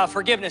this about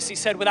forgiveness. He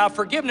said, without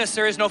forgiveness,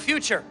 there is no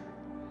future.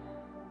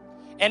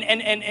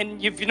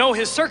 And if you know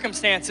his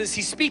circumstances,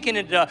 he's speaking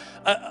into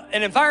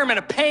an environment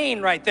of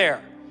pain right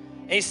there.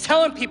 And he's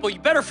telling people, you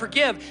better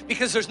forgive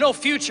because there's no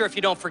future if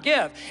you don't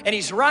forgive. And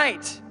he's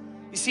right.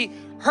 You see,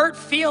 hurt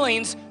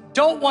feelings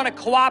don't want to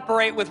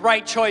cooperate with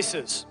right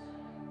choices.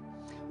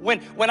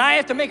 When I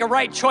have to make a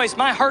right choice,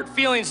 my hurt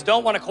feelings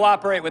don't want to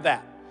cooperate with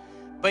that.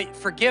 But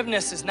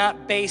forgiveness is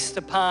not based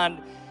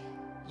upon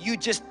you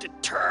just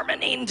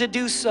determining to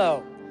do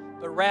so,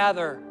 but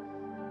rather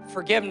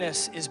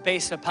forgiveness is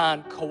based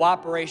upon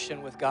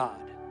cooperation with God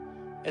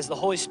as the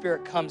Holy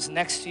Spirit comes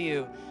next to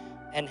you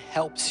and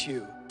helps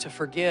you to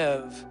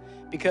forgive.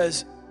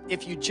 Because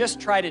if you just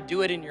try to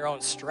do it in your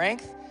own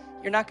strength,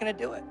 you're not going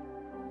to do it.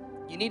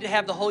 You need to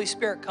have the Holy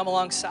Spirit come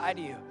alongside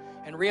you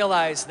and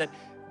realize that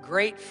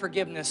great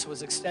forgiveness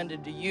was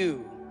extended to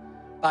you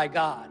by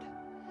God.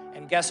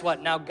 And guess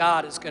what? Now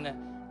God is going to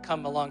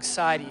come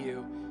alongside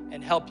you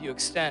and help you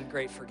extend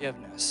great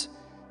forgiveness.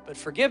 But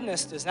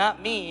forgiveness does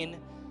not mean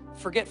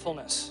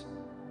forgetfulness.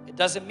 It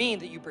doesn't mean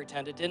that you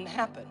pretend it didn't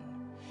happen.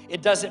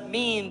 It doesn't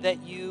mean that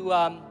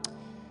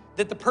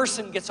that the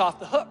person gets off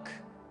the hook.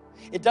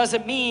 It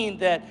doesn't mean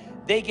that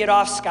they get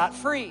off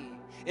scot-free.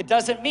 It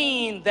doesn't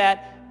mean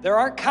that there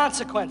aren't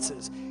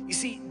consequences. You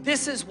see,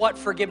 this is what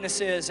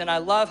forgiveness is, and I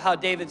love how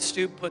David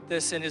Stoop put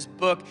this in his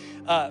book,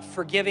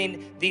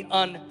 Forgiving the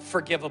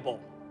Unforgivable,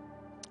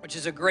 which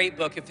is a great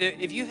book.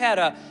 If you've had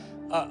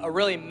a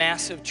really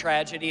massive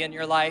tragedy in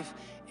your life,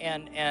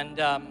 and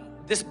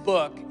this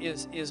book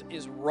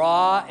is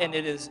raw, and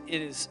it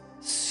is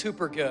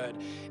super good.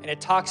 And it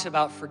talks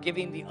about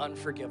forgiving the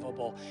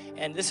unforgivable.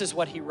 And this is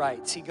what he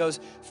writes. He goes,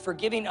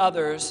 forgiving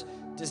others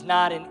does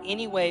not in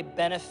any way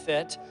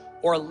benefit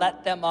or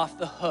let them off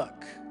the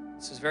hook.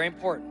 This is very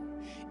important.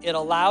 It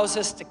allows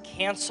us to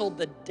cancel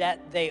the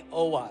debt they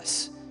owe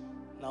us.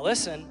 Now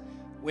listen,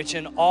 which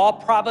in all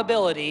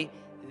probability,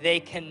 they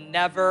can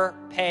never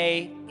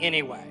pay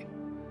anyway.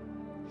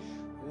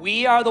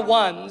 We are the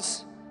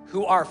ones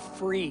who are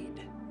freed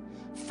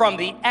from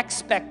the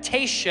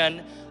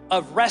expectation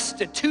of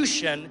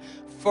restitution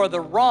for the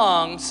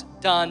wrongs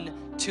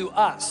done to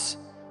us.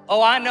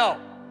 Oh, I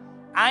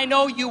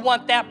know you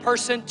want that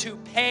person to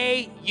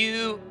pay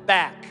you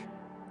back.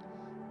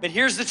 But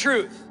here's the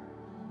truth.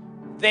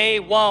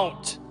 They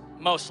won't,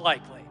 most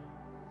likely.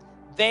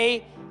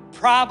 They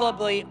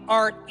probably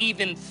aren't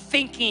even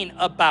thinking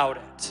about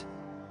it.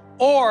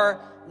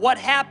 Or what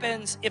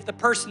happens if the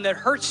person that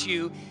hurts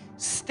you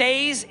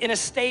stays in a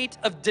state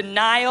of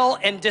denial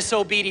and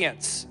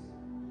disobedience?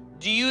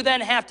 Do you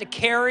then have to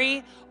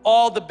carry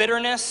all the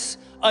bitterness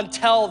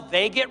until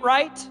they get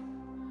right?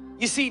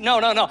 You see,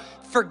 no.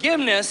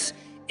 Forgiveness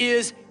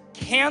is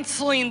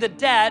canceling the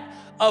debt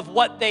of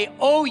what they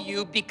owe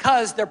you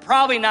because they're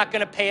probably not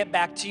gonna pay it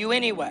back to you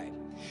anyway.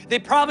 They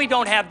probably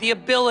don't have the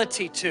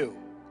ability to.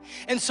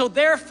 And so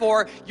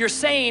therefore, you're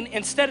saying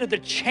instead of the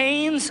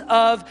chains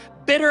of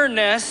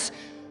bitterness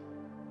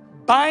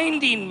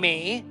binding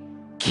me,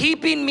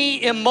 keeping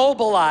me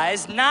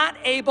immobilized, not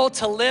able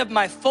to live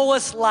my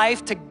fullest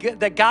life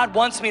that God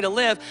wants me to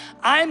live,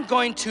 I'm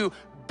going to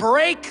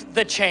break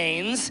the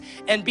chains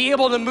and be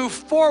able to move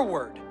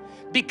forward,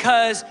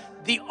 because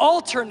the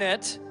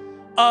alternate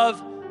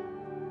of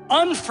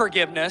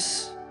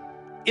unforgiveness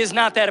is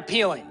not that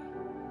appealing.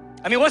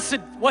 I mean, what's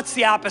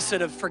the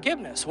opposite of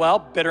forgiveness? Well,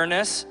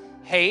 bitterness,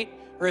 hate,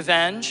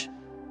 revenge.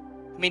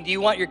 I mean, do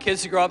you want your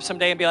kids to grow up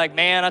someday and be like,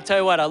 man, I'll tell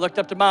you what, I looked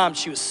up to mom,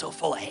 she was so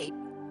full of hate.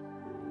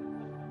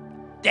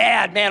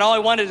 Dad, man, all I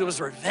wanted was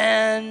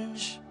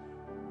revenge.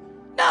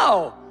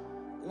 No,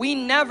 we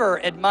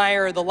never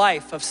admire the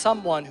life of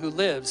someone who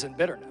lives in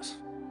bitterness.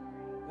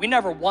 We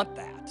never want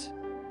that.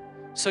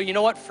 So you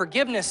know what?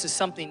 Forgiveness is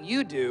something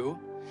you do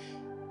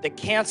that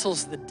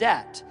cancels the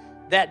debt.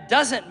 That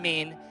doesn't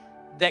mean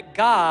that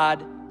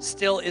God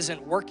still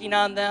isn't working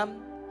on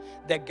them,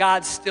 that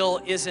God still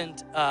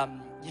isn't,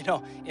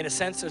 in a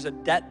sense, there's a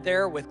debt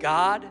there with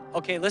God.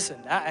 Okay, listen,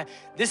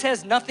 this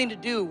has nothing to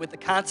do with the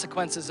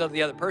consequences of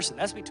the other person.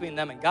 That's between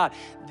them and God.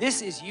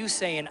 This is you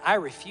saying, I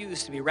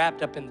refuse to be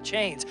wrapped up in the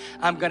chains.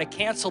 I'm gonna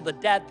cancel the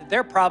debt that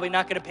they're probably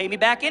not gonna pay me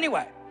back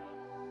anyway.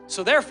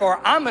 So therefore,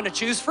 I'm gonna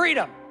choose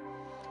freedom.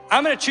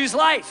 I'm gonna choose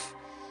life.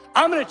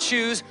 I'm gonna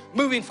choose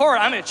moving forward.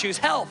 I'm gonna choose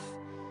health.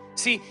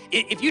 See,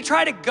 if you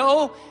try to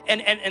go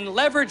and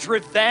leverage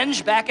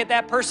revenge back at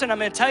that person, I'm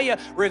gonna tell you,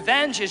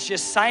 revenge is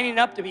just signing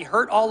up to be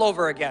hurt all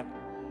over again.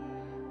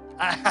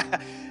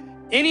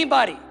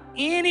 Anybody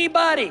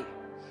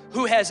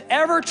who has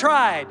ever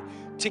tried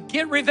to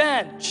get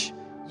revenge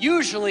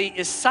usually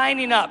is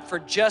signing up for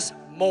just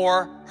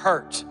more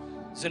hurt.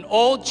 There's an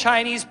old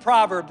Chinese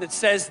proverb that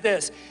says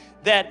this,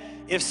 that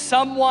if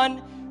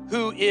someone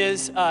who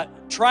is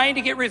trying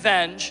to get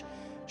revenge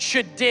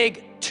should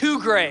dig 2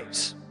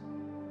 graves,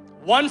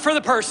 one for the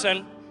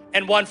person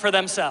and one for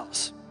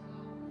themselves.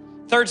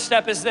 Third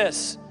step is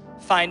this: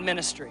 find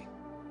ministry.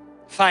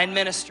 Find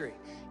ministry.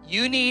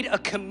 You need a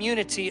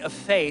community of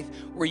faith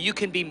where you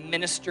can be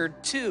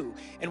ministered to.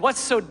 And what's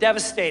so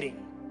devastating,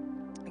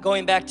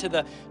 going back to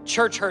the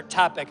church hurt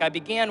topic I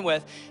began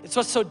with, it's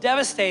what's so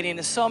devastating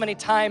is so many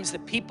times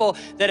that people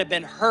that have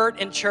been hurt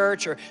in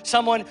church, or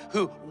someone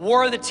who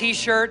wore the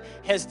t-shirt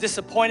has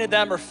disappointed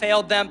them or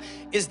failed them,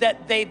 is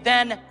that they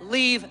then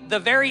leave the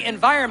very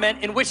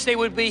environment in which they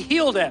would be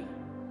healed in.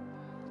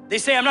 They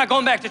say, I'm not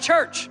going back to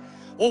church.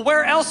 Well,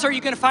 where else are you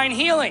gonna find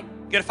healing?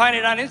 You gonna find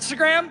it on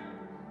Instagram?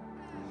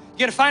 You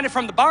gonna find it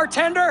from the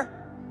bartender?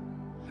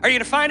 Are you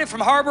gonna find it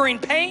from harboring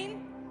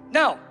pain?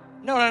 No.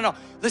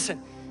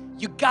 Listen,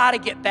 you gotta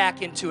get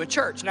back into a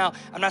church. Now,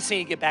 I'm not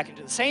saying you get back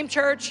into the same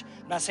church.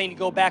 I'm not saying you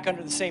go back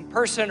under the same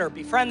person or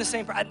befriend the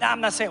same person.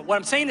 I'm not saying, what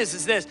I'm saying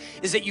is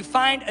that you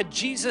find a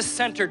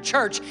Jesus-centered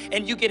church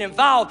and you get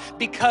involved,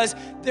 because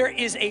there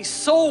is a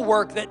soul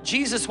work that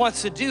Jesus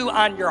wants to do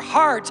on your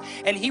heart,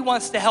 and he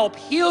wants to help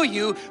heal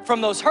you from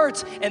those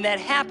hurts, and that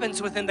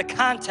happens within the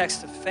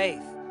context of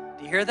faith.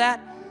 Do you hear that?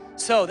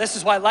 So this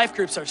is why life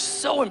groups are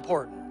so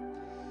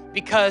important,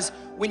 because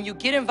when you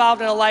get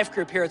involved in a life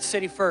group here at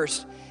City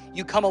First,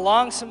 you come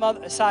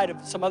alongside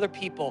of some other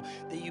people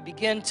that you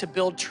begin to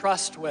build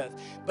trust with,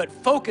 but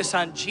focus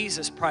on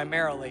Jesus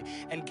primarily.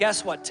 And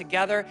guess what?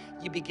 Together,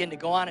 you begin to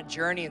go on a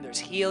journey, and there's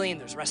healing,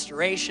 there's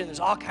restoration, there's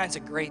all kinds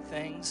of great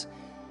things.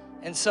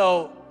 And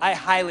so I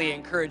highly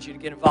encourage you to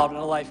get involved in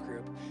a life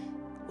group.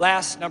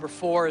 Last, number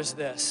 4 is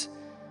this: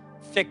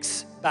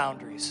 fix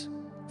boundaries.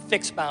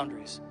 Fix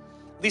boundaries.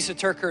 Lisa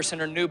TerKeurst, in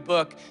her new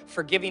book,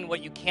 Forgiving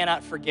What You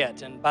Cannot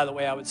Forget, and by the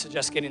way, I would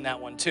suggest getting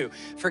that one too,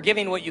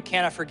 Forgiving What You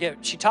Cannot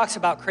Forget, she talks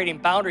about creating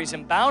boundaries,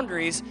 and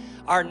boundaries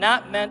are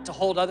not meant to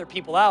hold other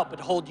people out, but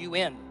hold you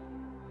in.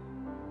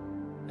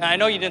 Now, I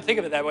know you didn't think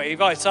of it that way.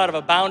 You've always thought of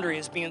a boundary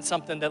as being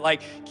something that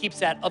like keeps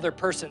that other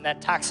person,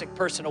 that toxic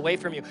person away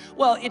from you.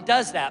 Well, it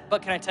does that,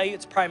 but can I tell you,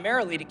 it's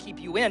primarily to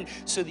keep you in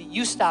so that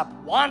you stop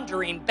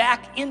wandering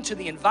back into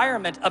the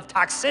environment of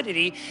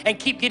toxicity and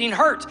keep getting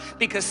hurt.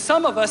 Because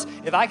some of us,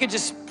 if I could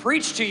just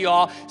preach to you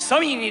all,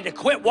 some of you need to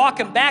quit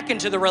walking back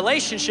into the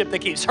relationship that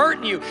keeps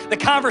hurting you, the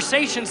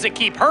conversations that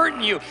keep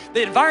hurting you,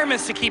 the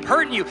environments that keep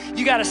hurting you.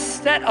 You gotta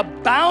set a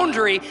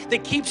boundary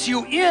that keeps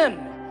you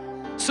in,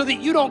 so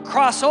that you don't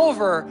cross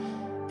over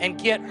and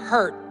get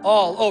hurt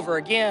all over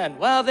again.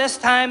 Well, this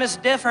time is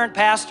different,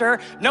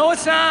 Pastor. No,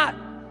 it's not.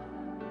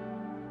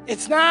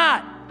 It's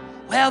not.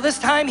 Well, this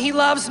time he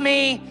loves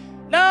me.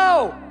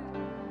 No.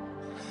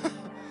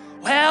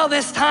 Well,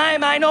 this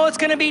time I know it's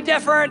gonna be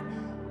different.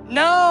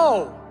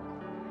 No.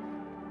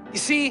 You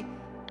see,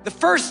 the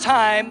first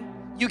time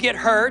you get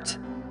hurt,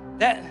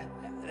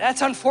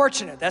 that's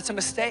unfortunate. That's a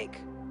mistake.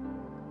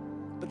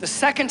 But the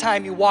second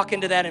time you walk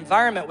into that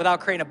environment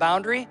without creating a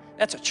boundary,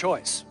 that's a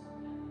choice.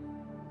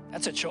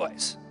 That's a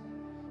choice.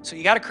 So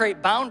you got to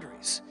create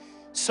boundaries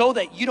so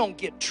that you don't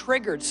get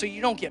triggered, so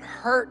you don't get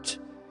hurt.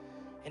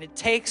 And it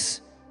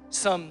takes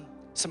some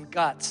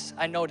guts,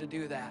 I know, to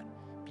do that.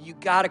 But you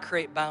got to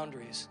create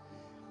boundaries.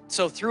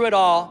 So through it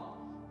all,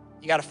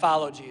 you got to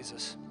follow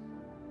Jesus.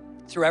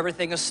 Through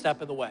everything, a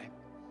step of the way.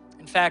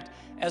 In fact,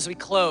 as we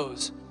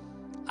close,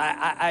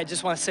 I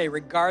just want to say,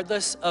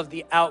 regardless of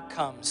the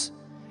outcomes,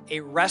 a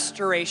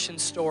restoration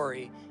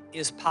story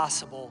is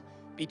possible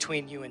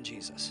between you and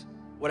Jesus.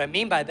 What I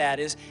mean by that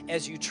is,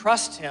 as you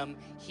trust him,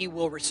 he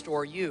will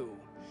restore you.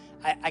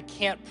 I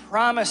can't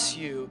promise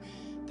you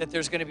that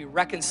there's gonna be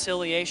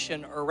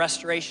reconciliation or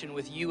restoration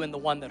with you and the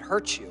one that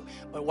hurt you.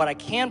 But what I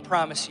can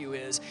promise you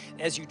is,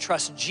 as you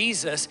trust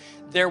Jesus,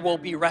 there will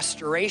be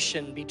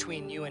restoration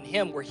between you and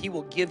him, where he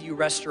will give you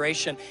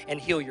restoration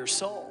and heal your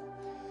soul.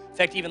 In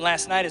fact, even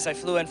last night as I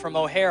flew in from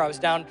O'Hare, I was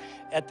down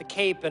at the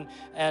Cape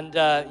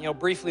and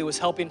briefly was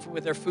helping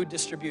with their food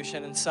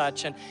distribution and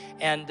such.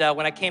 And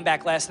when I came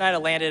back last night, I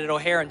landed at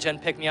O'Hare and Jen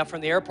picked me up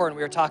from the airport, and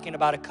we were talking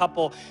about a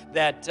couple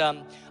that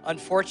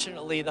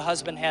unfortunately the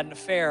husband had an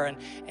affair,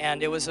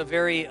 and it was a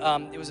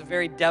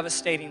very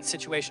devastating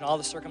situation. All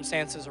the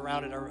circumstances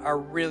around it are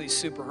really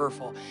super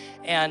hurtful.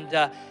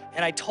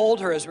 And I told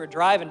her as we were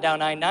driving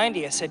down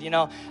I-90, I said,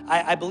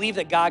 I believe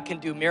that God can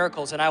do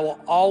miracles, and I will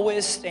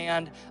always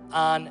stand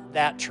on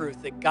that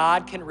truth, that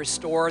God can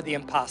restore the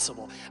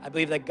impossible. I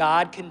believe that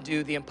God can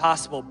do the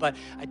impossible. But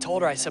I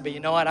told her, I said, but you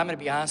know what? I'm going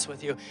to be honest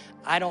with you.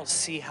 I don't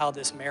see how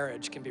this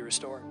marriage can be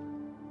restored.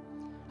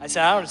 I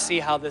said, I don't see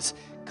how this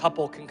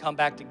couple can come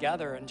back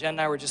together. And Jen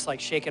and I were just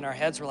like shaking our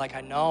heads. We're like,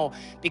 I know,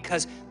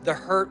 because the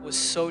hurt was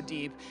so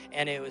deep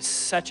and it was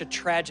such a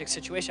tragic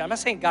situation. I'm not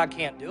saying God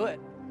can't do it,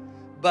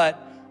 but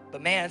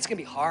man, it's gonna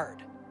be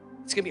hard.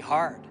 It's gonna be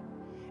hard.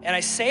 And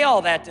I say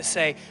all that to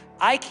say,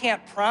 I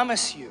can't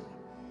promise you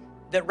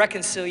that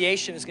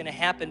reconciliation is gonna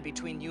happen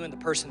between you and the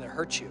person that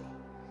hurt you.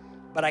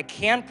 But I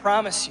can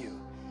promise you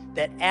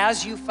that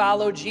as you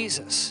follow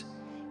Jesus,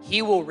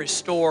 he will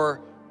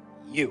restore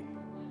you.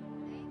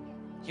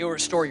 He will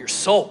restore your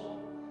soul.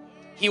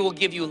 He will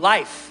give you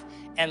life,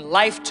 and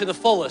life to the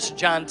fullest,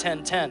 John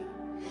 10:10.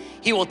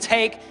 He will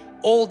take,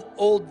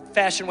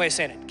 old-fashioned way of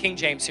saying it, King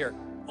James here,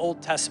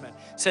 Old Testament,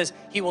 says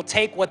he will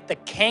take what the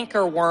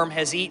cankerworm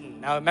has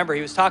eaten. Now remember,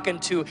 he was talking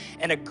to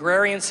an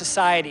agrarian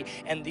society,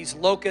 and these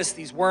locusts,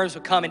 these worms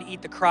would come and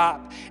eat the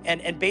crop.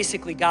 And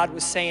basically God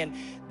was saying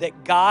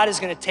that God is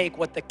gonna take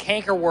what the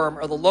cankerworm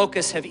or the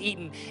locusts have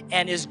eaten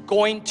and is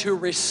going to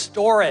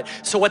restore it.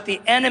 So what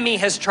the enemy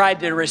has tried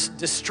to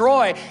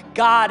destroy,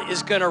 God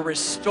is gonna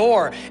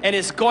restore and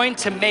is going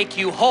to make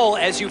you whole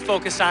as you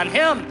focus on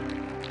him.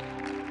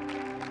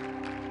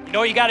 You know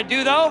what you gotta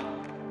do though?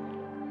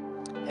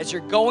 As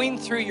you're going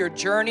through your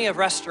journey of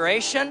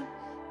restoration,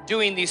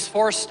 doing these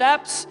 4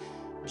 steps,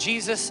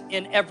 Jesus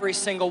in every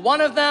single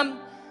one of them,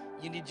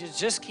 you need to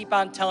just keep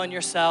on telling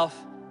yourself,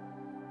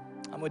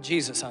 I'm with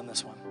Jesus on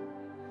this one.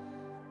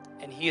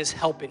 And he is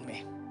helping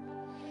me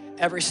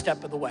every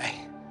step of the way.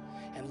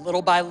 And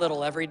little by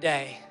little every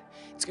day,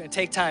 it's gonna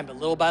take time, but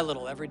little by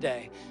little every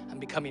day, I'm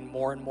becoming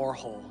more and more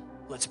whole.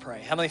 Let's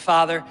pray. Heavenly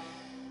Father,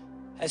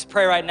 I just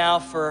pray right now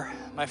for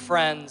my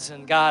friends.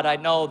 And God, I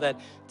know that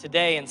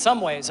today, in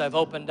some ways, I've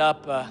opened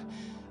up a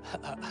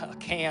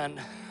can.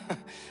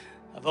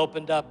 I've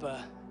opened up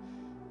a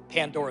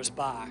Pandora's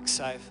box.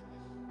 I've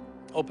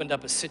opened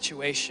up a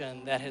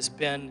situation that has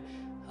been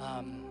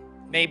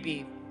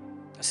maybe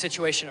a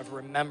situation of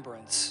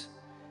remembrance.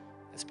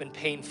 It's been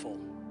painful.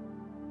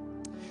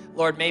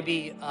 Lord,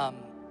 maybe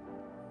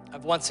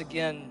I've once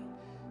again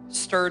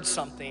stirred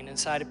something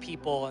inside of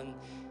people, and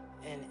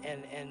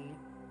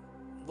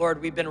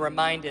Lord, we've been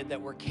reminded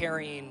that we're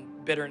carrying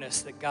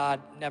bitterness that God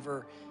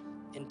never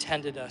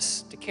intended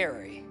us to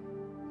carry.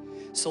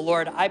 So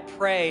Lord, I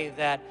pray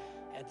that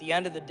at the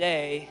end of the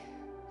day,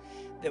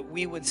 that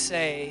we would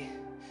say,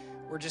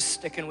 we're just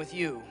sticking with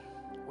you.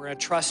 We're gonna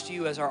trust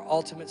you as our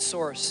ultimate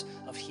source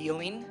of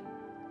healing,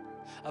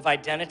 of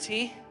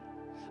identity,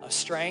 of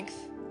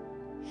strength,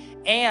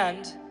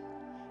 and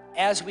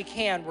as we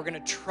can, we're gonna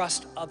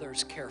trust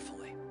others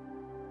carefully.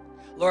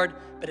 Lord,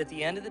 but at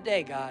the end of the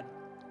day, God,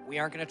 we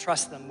aren't gonna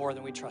trust them more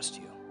than we trust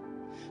you.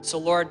 So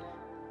Lord,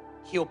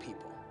 heal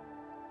people.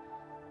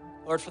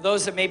 Lord, for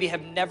those that maybe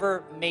have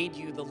never made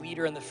you the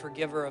leader and the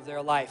forgiver of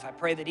their life, I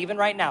pray that even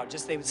right now,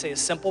 just they would say a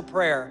simple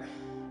prayer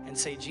and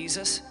say,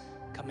 Jesus,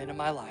 come into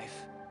my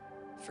life.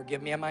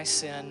 Forgive me of my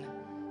sin.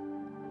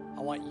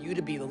 I want you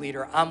to be the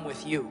leader. I'm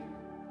with you.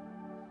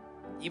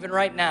 Even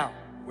right now,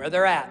 where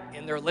they're at,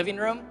 in their living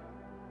room,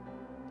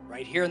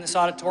 right here in this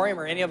auditorium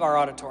or any of our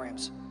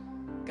auditoriums,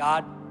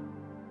 God,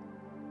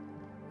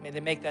 may they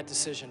make that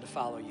decision to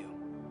follow you.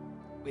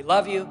 We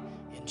love you.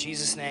 In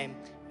Jesus' name,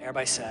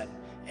 everybody said,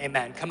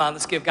 amen. Come on,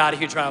 let's give God a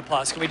huge round of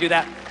applause. Can we do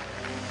that?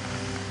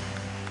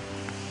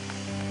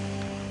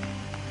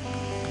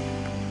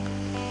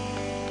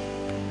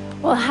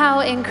 Well, how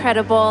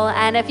incredible.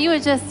 And if you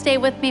would just stay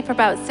with me for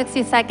about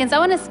 60 seconds, I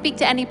want to speak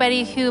to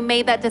anybody who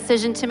made that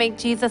decision to make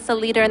Jesus a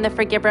leader and the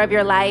forgiver of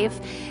your life.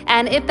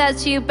 And if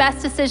that's you,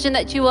 best decision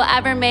that you will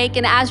ever make.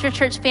 And as your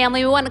church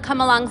family, we want to come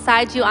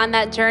alongside you on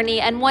that journey.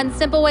 And one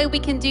simple way we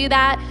can do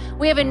that,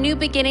 we have a New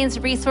Beginnings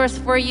resource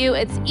for you.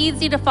 It's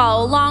easy to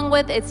follow along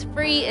with. It's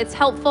free. It's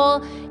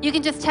helpful. You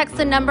can just text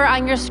the number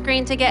on your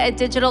screen to get a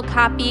digital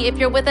copy. If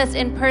you're with us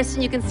in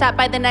person, you can stop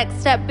by the Next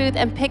Step booth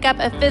and pick up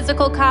a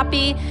physical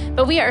copy.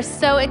 But we are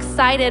so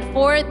excited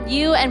for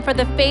you and for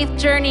the faith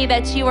journey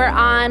that you are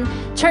on.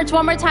 Church,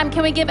 one more time,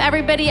 can we give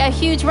everybody a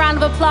huge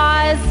round of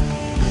applause?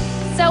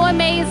 So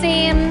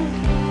amazing.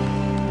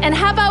 And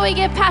how about we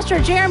give Pastor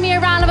Jeremy a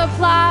round of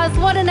applause?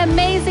 What an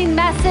amazing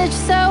message,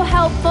 so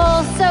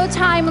helpful, so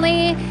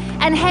timely.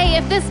 And hey,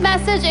 if this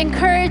message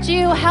encouraged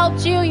you,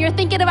 helped you, you're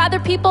thinking of other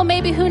people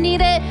maybe who need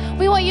it,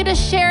 we want you to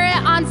share it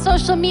on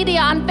social media,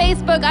 on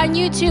Facebook, on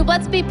YouTube.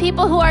 Let's be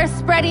people who are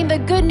spreading the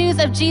good news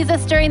of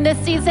Jesus during this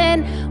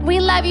season. We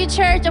love you,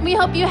 church, and we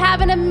hope you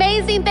have an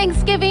amazing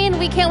Thanksgiving.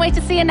 We can't wait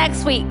to see you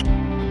next week.